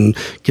just can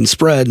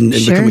spread and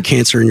sure. become a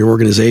cancer in your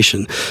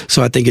organization.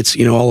 So I think it's,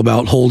 all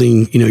about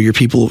holding, your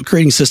people,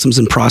 creating systems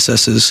and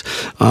processes,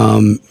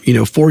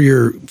 for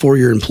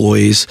your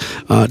employees,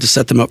 to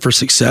set them up for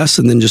success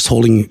and then just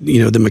holding,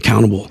 them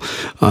accountable.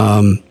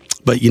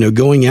 But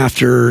going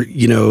after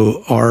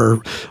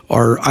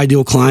our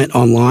ideal client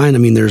online, I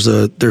mean, there's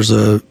a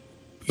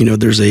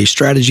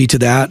strategy to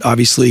that.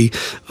 Obviously,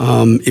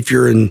 if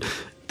you're in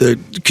the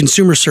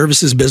consumer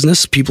services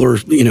business, people are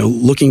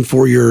looking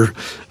for your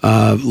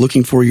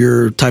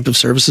type of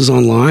services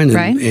online, and,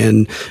 right.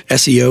 and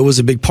SEO was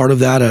a big part of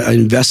that. I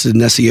invested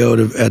in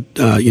SEO at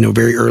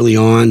very early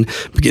on.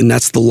 Again,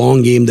 that's the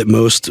long game that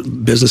most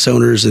business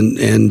owners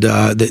and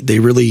they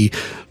really.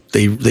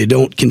 They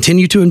don't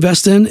continue to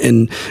invest in,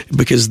 and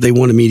because they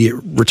want immediate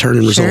return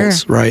and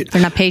results, sure. right?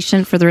 They're not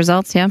patient for the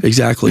results, yeah.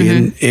 Exactly,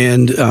 mm-hmm.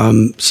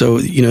 and so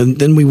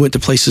then we went to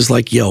places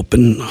like Yelp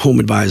and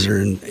Home Advisor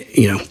and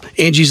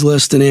Angie's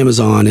List and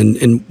Amazon,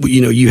 and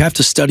you have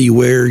to study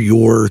where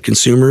your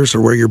consumers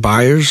or where your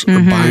buyers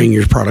mm-hmm. are buying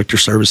your product or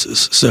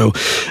services. So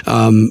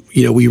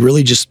we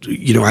really just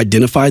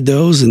identified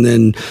those and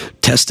then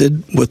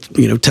tested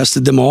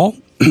them all.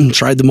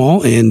 Tried them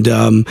all and,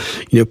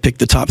 picked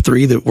the top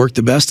 3 that worked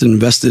the best and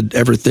invested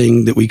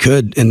everything that we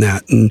could in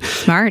that. And,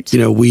 smart.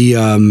 We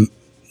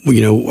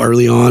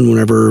early on,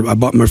 whenever I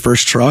bought my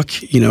first truck,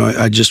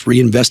 I just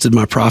reinvested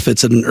my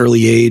profits at an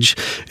early age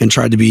and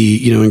tried to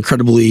be,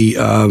 incredibly,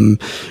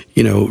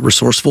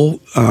 resourceful,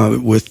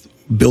 with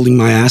building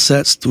my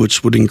assets,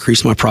 which would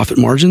increase my profit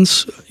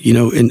margins,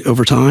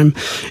 over time.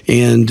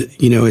 And,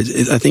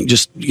 I think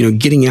just,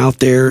 getting out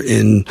there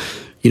and,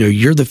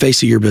 you're the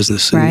face of your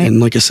business. And, right. and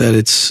like I said,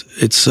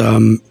 it's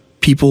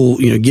people,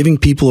 giving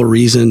people a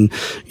reason,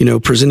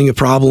 presenting a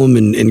problem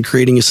and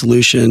creating a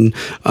solution,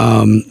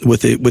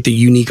 with a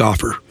unique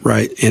offer.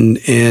 Right. And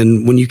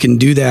when you can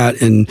do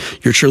that and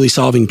you're truly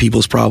solving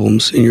people's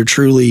problems and you're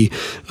truly,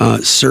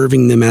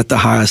 serving them at the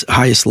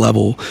highest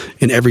level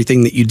in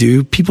everything that you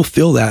do, people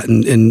feel that.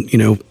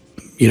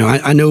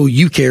 I know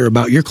you care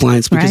about your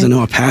clients because right. I know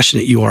how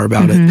passionate you are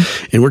about mm-hmm.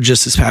 it. And we're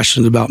just as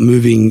passionate about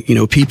moving,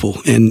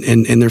 people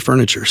and their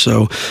furniture.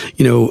 So,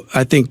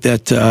 I think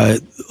that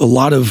a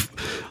lot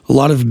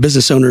of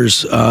business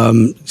owners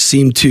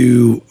seem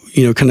to,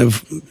 kind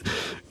of,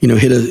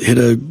 hit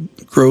a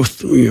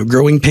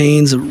growing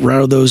pains right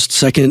out of those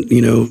second,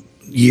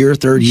 year,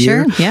 third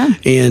year. Sure, yeah.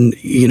 And,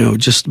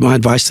 just my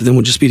advice to them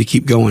would just be to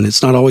keep going.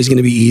 It's not always going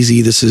to be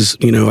easy. This is,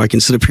 I can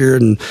sit up here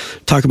and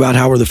talk about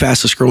how we're the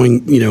fastest growing,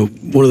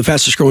 one of the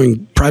fastest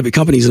growing private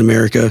companies in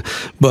America.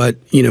 But,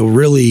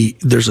 really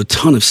there's a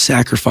ton of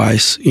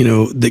sacrifice,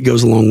 that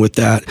goes along with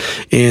that.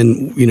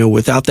 And,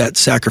 without that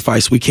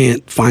sacrifice, we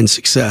can't find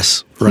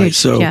success. Right. Huge,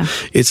 so yeah.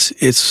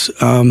 it's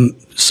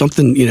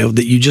something,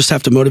 that you just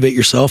have to motivate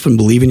yourself and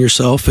believe in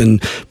yourself and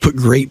put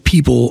great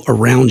people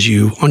around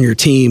you on your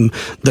team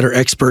that are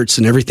experts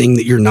in everything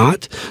that you're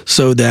not,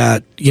 so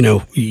that,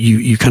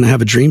 you kind of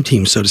have a dream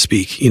team, so to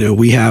speak.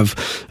 We have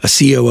a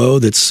COO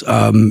that's,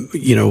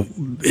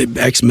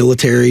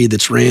 ex-military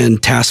that's ran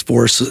task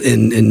force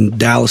in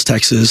Dallas,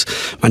 Texas.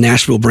 My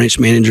Nashville branch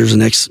manager is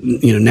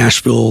an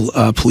Nashville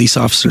police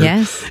officer.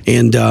 Yes.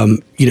 And,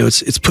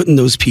 it's putting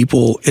those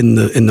people in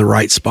the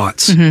right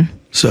spots. Mm-hmm.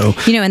 So,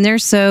 and they're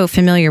so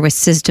familiar with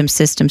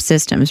systems,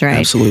 right?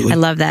 Absolutely. I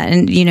love that.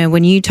 And,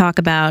 when you talk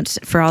about,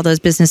 for all those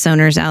business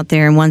owners out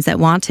there and ones that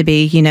want to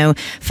be,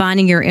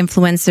 finding your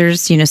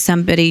influencers,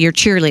 somebody, your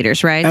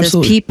cheerleaders, right?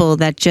 Absolutely. Those people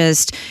that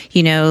just,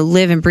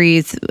 live and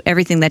breathe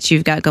everything that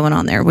you've got going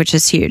on there, which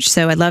is huge.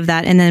 So I love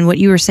that. And then what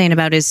you were saying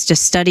about is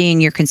just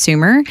studying your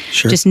consumer,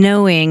 sure. just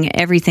knowing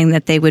everything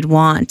that they would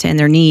want and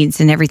their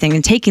needs and everything,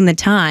 and taking the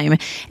time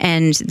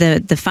and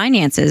the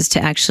finances to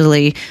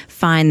actually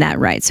find that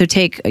right. So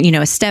take,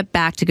 a step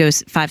back to go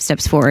 5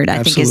 steps forward,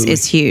 I think Absolutely.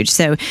 is huge.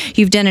 So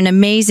you've done an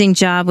amazing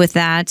job with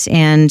that.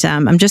 And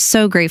I'm just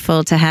so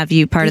grateful to have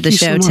you part of the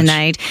Thank you show so much.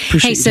 tonight.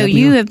 Appreciate Hey, you so having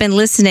me you on. have been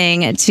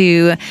listening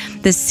to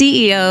the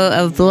CEO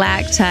of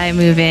Black Tie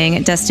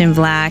Moving, Dustin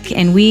Black,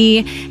 and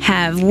we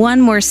have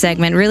one more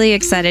segment. Really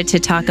excited to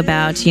talk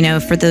about,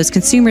 for those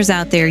consumers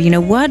out there,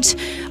 what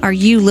are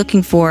you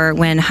looking for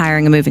when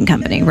hiring a moving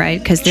company,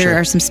 right? Because there Sure.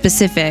 are some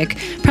specific,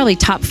 probably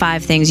top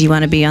 5 things you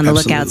want to be on the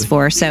lookouts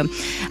for. So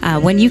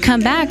when you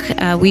come back,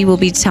 we will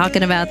be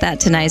talking about that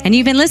tonight. And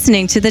you've been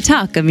listening to The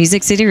Talk of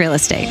Music City Real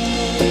Estate.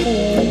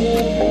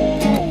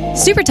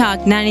 Super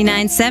Talk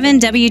 99.7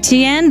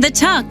 WTN, the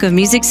talk of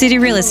Music City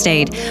Real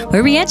Estate,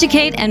 where we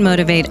educate and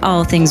motivate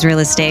all things real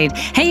estate.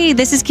 Hey,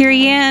 this is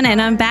Carey Ann, and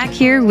I'm back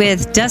here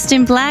with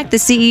Dustin Black, the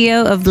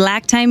CEO of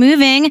Black Tie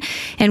Moving,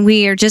 and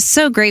we are just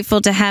so grateful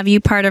to have you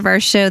part of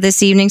our show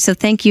this evening. So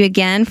thank you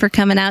again for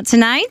coming out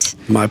tonight.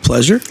 My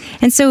pleasure.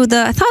 And so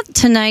I thought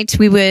tonight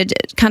we would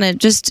kind of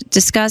just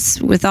discuss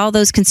with all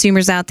those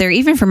consumers out there,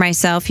 even for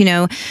myself,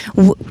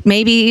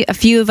 maybe a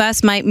few of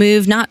us might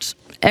move, not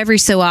every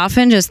so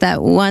often, just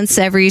that once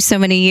every so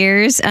many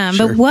years. Sure.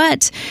 But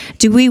what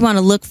do we want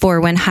to look for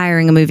when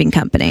hiring a moving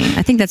company?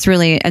 I think that's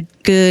really a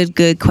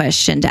good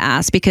question to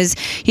ask because,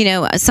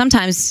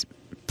 sometimes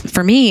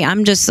for me,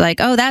 I'm just like,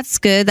 oh, that's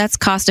good. That's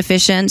cost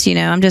efficient.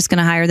 I'm just going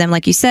to hire them,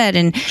 like you said,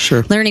 and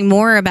Sure. learning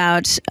more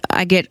about,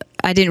 I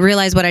didn't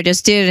realize what I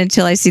just did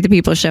until I see the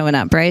people showing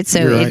up, right? So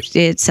You're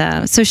right.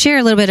 so share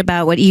a little bit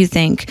about what you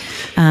think,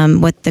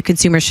 what the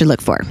consumer should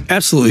look for.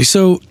 Absolutely.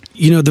 So,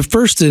 the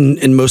first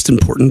and most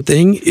important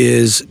thing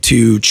is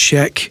to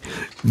check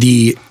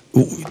the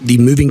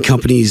moving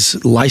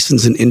company's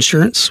license and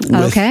insurance with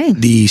Okay.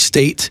 the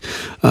state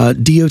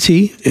DOT,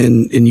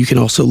 and you can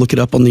also look it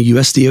up on the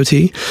US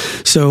DOT.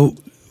 So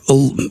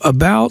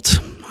about,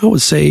 I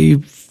would say,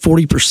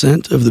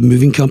 40% of the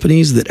moving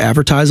companies that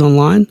advertise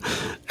online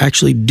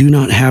actually do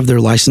not have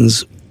their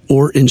license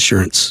or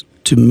insurance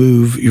to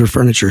move your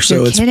furniture. So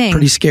You're it's kidding.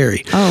 pretty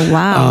scary. Oh,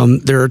 wow.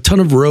 There are a ton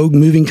of rogue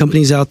moving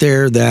companies out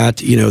there that,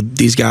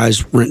 these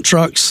guys rent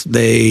trucks,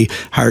 they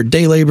hire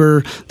day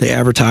labor, they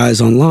advertise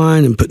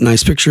online and put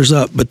nice pictures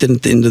up. But then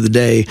at the end of the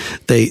day,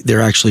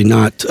 they're actually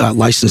not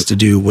licensed to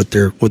do what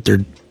they're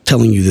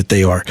telling you that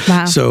they are.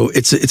 Wow. So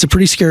it's a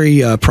pretty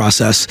scary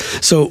process.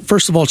 So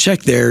first of all,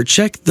 check their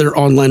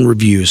online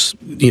reviews.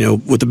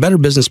 With the Better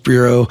Business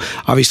Bureau,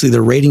 obviously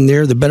they're rating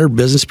there. The Better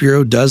Business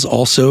Bureau does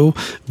also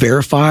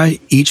verify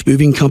each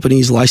moving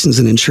company's license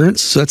and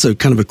insurance. So that's a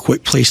kind of a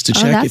quick place to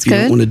check that's if you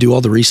good. don't want to do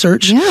all the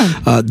research.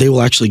 Yeah. They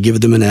will actually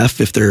give them an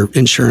F if their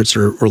insurance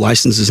or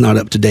license is not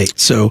up to date.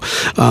 So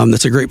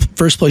that's a great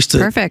first place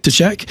Perfect. to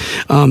check.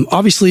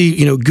 Obviously,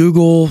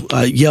 Google,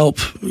 Yelp,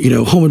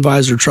 Home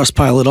Advisor,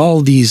 Trustpilot, all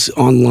of these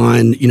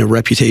online,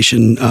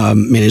 reputation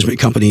management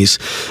companies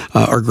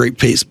are a great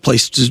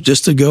place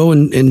just to go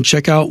and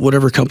check out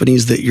whatever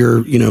companies that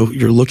you're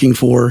looking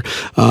for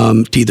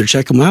to either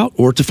check them out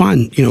or to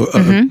find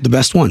the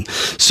best one.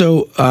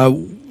 So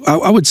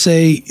I would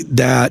say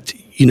that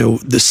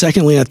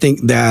secondly, I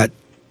think that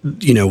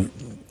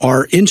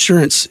our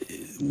insurance.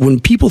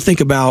 When people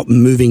think about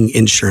moving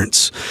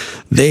insurance,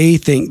 they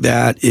think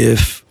that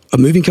if a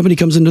moving company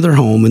comes into their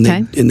home and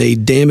they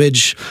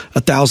damage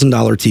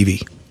 $1,000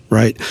 TV,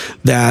 right?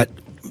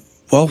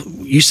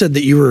 You said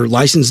that you were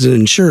licensed and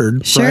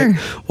insured, Sure. right?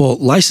 Well,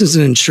 licensed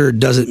and insured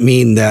doesn't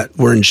mean that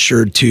we're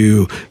insured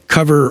to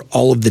cover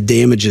all of the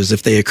damages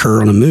if they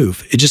occur on a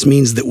move. It just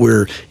means that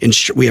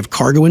we have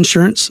cargo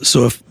insurance.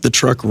 So if the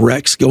truck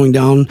wrecks going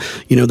down,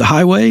 the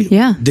highway,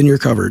 then you're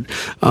covered.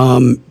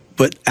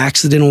 But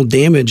accidental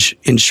damage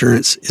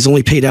insurance is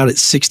only paid out at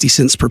 60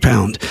 cents per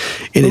pound.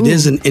 And it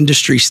is an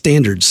industry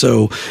standard.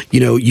 So,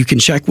 you can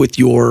check with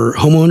your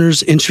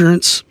homeowner's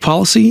insurance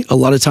policy. A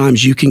lot of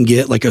times you can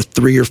get like a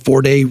 3 or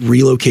 4 day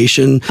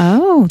relocation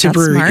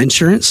temporary smart.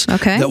 insurance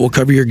Okay. that will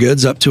cover your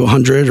goods up to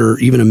 $100,000 or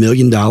even $1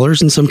 million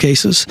in some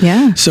cases.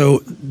 Yeah.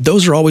 So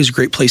those are always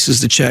great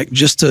places to check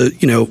just to,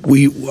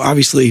 we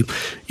obviously,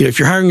 if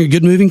you're hiring a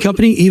good moving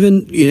company,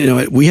 even,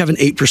 we have an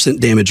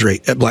 8% damage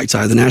rate at Black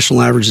Tie. The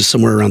national average is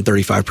somewhere around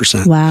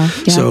 35%. Wow.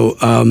 Yeah. So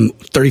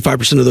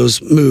 35% of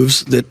those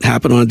moves that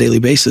happen on a daily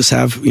basis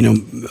have,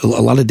 a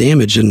lot of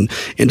damage and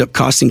end up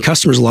costing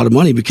customers a lot of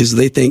money because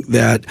they think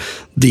that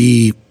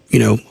the,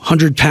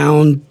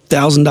 100-pound,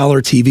 $1,000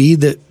 TV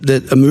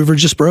that a mover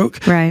just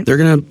broke, right, they're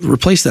going to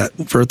replace that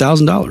for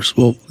 $1,000.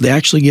 Well, they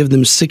actually give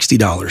them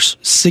 $60,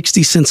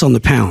 60 cents on the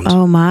pound.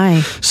 Oh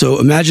my! So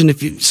imagine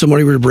if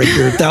somebody were to break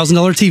your $1,000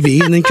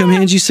 TV and then come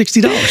hand you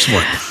 $60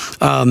 for it.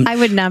 I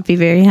would not be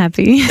very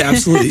happy.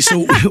 Absolutely.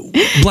 So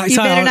Black Tie, you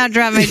better not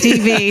drop my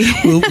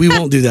TV. we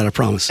won't do that, I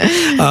promise.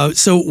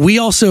 So we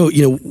also,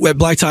 at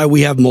Black Tie,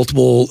 we have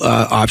multiple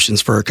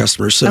options for our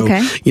customers. So,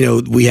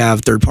 we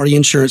have third-party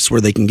insurance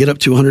where they can get up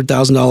to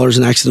 $100,000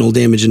 in accidental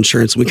damage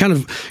insurance. We kind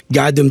of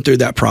guide them through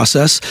that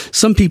process.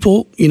 Some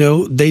people,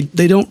 they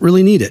don't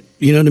really need it.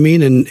 You know what I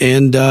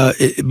mean?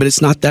 But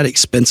it's not that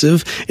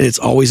expensive, and it's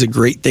always a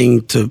great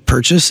thing to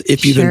purchase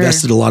if you've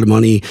invested a lot of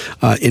money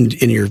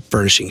in your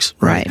furnishings,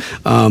 right?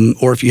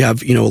 Or if you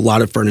have, a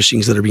lot of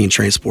furnishings that are being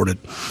transported.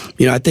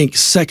 I think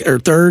second or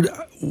third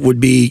would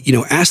be,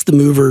 ask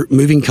the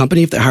moving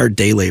company if they hire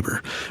day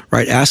labor,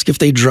 right? Ask if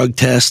they drug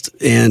test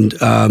and,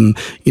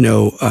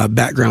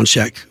 background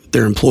check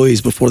their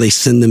employees before they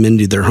send them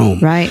into their home.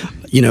 Right.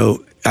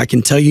 I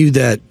can tell you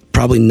that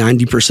probably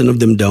 90% of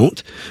them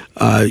don't.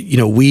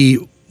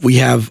 We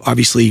have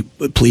obviously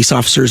police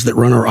officers that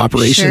run our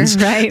operations.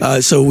 Sure,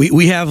 right. So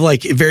we have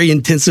like very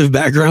intensive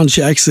background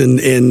checks,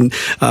 and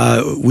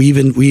we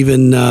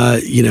even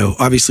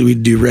obviously we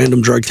do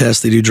random drug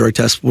tests. They do drug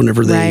tests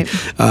whenever they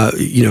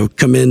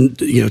come in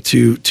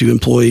to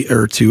employ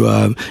or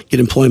to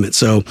get employment.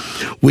 So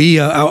we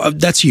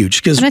that's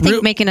huge, because I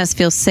think making us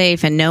feel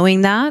safe and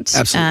knowing that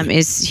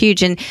is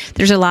huge. And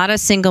there's a lot of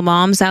single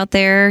moms out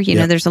there.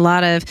 There's a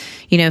lot of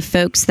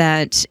folks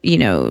that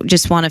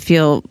just want to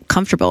feel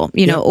comfortable.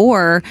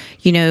 Or,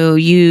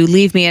 you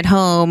leave me at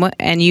home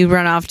and you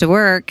run off to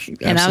work,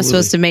 and I'm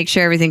supposed to make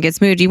sure everything gets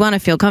moved. You want to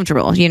feel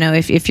comfortable,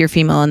 if you're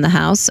female in the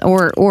house,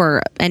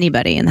 or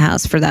anybody in the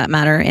house for that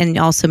matter, and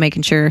also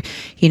making sure,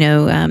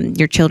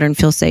 your children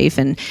feel safe,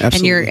 and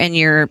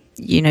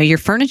your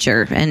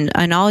furniture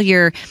and all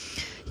your.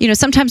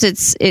 Sometimes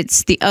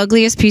it's the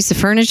ugliest piece of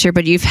furniture,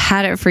 but you've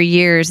had it for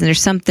years, and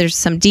there's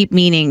some deep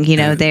meaning,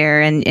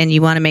 there, and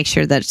you want to make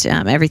sure that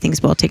everything's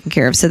well taken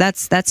care of. So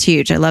that's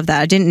huge. I love that.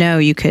 I didn't know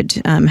you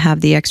could have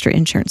the extra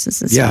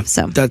insurances and stuff.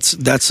 So that's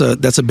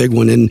a big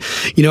one, and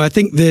I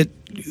think that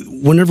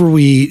whenever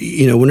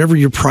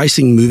you're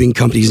pricing moving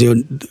companies,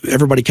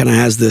 everybody kind of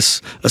has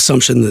this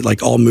assumption that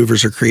like all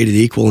movers are created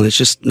equal, and it's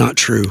just not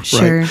true.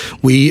 Sure. Right?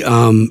 We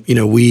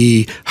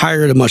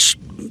hire at a much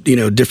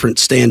different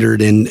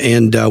standard,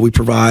 and we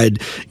provide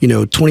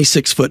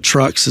 26-foot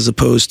trucks, as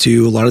opposed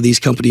to a lot of these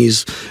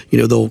companies,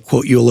 they'll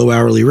quote you a low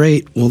hourly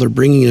rate. Well, they're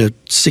bringing a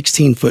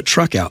 16-foot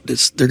truck out.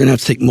 They're going to have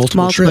to take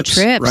multiple trips,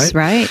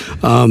 right?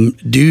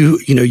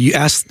 You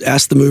ask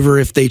the mover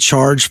if they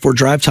charge for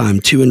drive time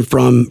to and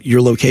from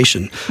your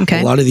location.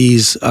 Okay. A lot of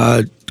these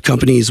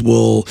companies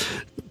will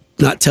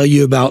not tell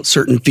you about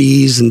certain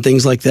fees and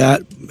things like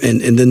that,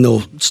 and then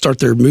they'll start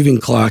their moving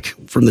clock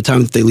from the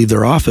time that they leave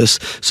their office,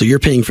 so you're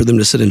paying for them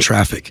to sit in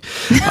traffic.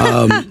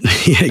 Yeah,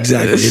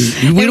 exactly.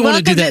 And we don't want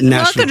to do that in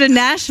Nashville. Welcome to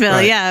Nashville,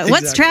 right. yeah. Exactly.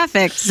 What's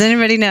traffic? Does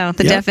anybody know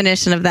the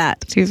definition of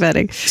that? Too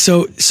funny.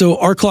 So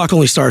our clock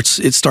only starts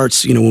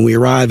when we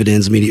arrive. It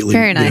ends immediately.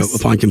 Very nice.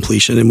 Upon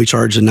completion, and we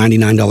charge a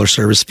 $99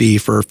 service fee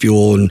for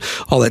fuel and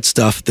all that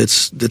stuff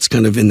that's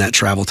kind of in that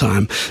travel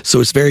time.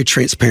 So it's very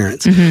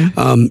transparent.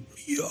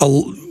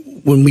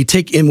 When we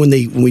take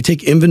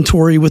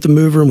inventory with the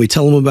mover and we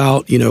tell them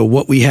about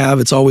what we have,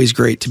 it's always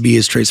great to be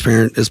as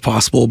transparent as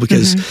possible,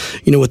 because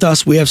with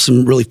us, we have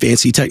some really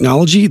fancy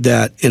technology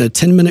that in a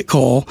 10-minute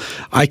call,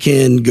 I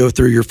can go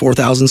through your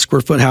 4,000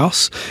 square foot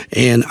house,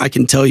 and I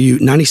can tell you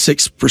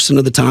 96%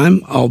 of the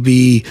time I'll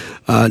be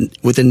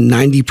within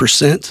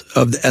 90%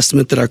 of the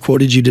estimate that I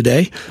quoted you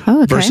today,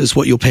 versus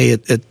what you'll pay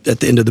at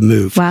the end of the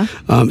move.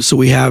 Wow. So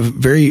we have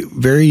very,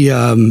 very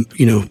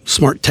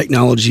smart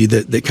technology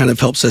that kind of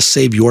helps us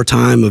save your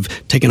time of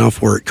taking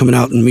off work, coming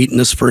out and meeting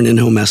us for an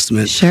in-home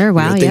estimate. Sure,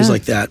 wow, things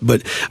like that.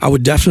 But I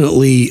would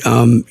definitely,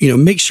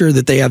 make sure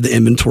that they have the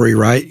inventory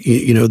right.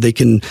 They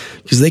can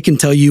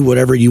tell you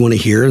whatever you want to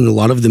hear, and a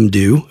lot of them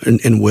do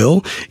and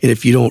will. And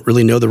if you don't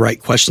really know the right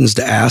questions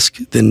to ask,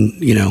 then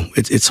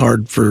it's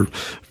hard for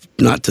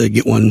not to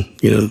get one.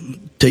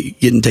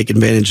 Take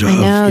advantage of. I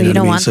know, you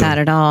don't want that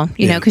at all.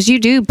 Because you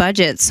do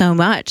budget so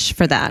much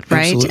for that,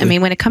 right? Absolutely. I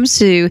mean, when it comes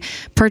to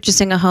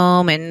purchasing a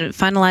home and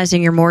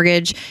finalizing your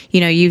mortgage,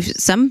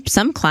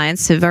 some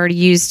clients have already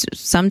used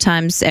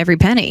sometimes every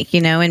penny,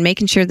 and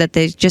making sure that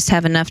they just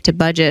have enough to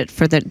budget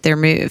for their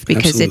move,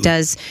 because it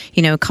does,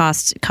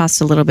 cost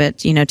a little bit,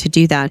 to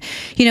do that.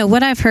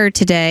 What I've heard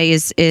today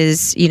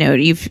is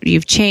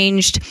you've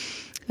changed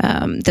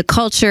the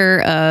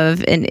culture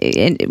of, and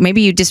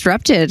maybe you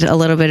disrupted a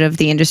little bit of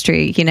the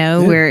industry,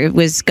 where it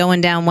was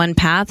going down one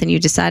path, and you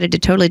decided to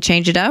totally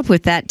change it up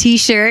with that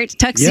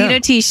tuxedo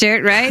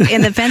t-shirt, right?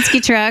 In the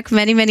Penske truck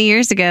many, many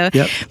years ago.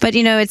 Yep. But,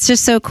 it's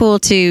just so cool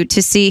to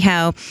see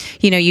how,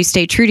 you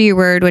stay true to your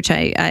word, which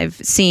I've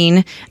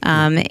seen.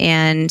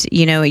 And,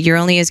 you're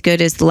only as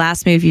good as the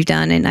last move you've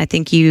done. And I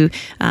think you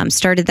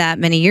started that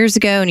many years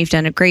ago, and you've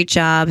done a great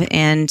job.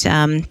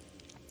 And,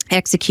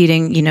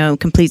 executing,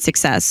 complete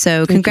success.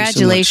 So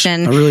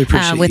congratulations I really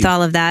appreciate with you.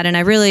 all of that. And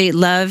I really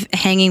love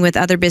hanging with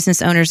other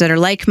business owners that are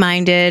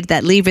like-minded,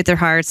 that lead with their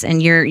hearts,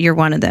 and you're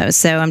one of those.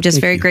 So I'm just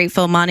very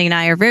grateful. Monte and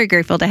I are very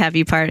grateful to have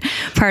you part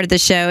of the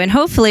show. And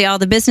hopefully all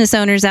the business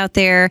owners out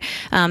there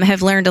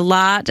have learned a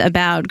lot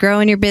about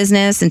growing your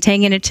business and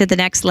taking it to the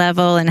next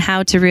level, and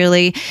how to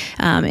really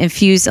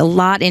infuse a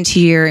lot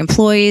into your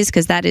employees,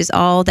 because that is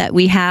all that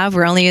we have.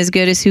 We're only as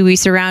good as who we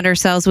surround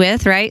ourselves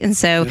with, right? And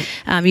so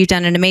you've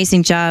done an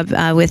amazing job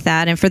job with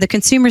that. And for the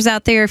consumers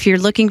out there, if you're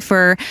looking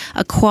for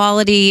a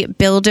quality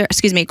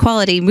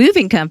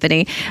moving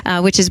company,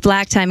 which is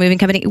Black Tie Moving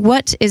Company,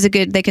 what is a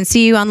good? They can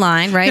see you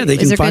online, right? Yeah, they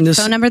can is there find a good us.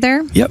 phone number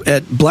there? Yep,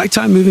 at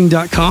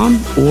blacktiemoving.com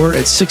or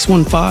at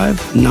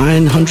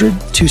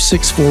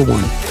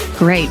 615-900-2641.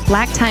 Great.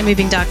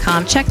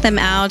 blacktiemoving.com. Check them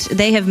out.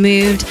 They have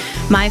moved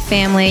my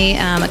family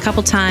a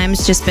couple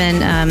times. Just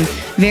been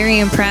very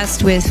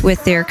impressed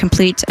with their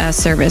complete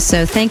service.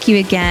 So thank you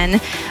again,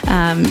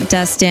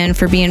 Dustin,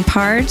 for being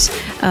part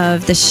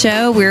of the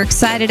show. We're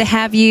excited to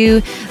have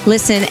you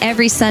listen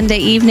every Sunday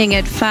evening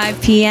at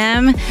 5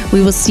 p.m.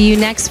 We will see you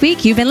next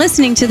week. You've been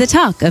listening to The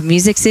Talk of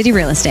Music City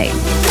Real Estate.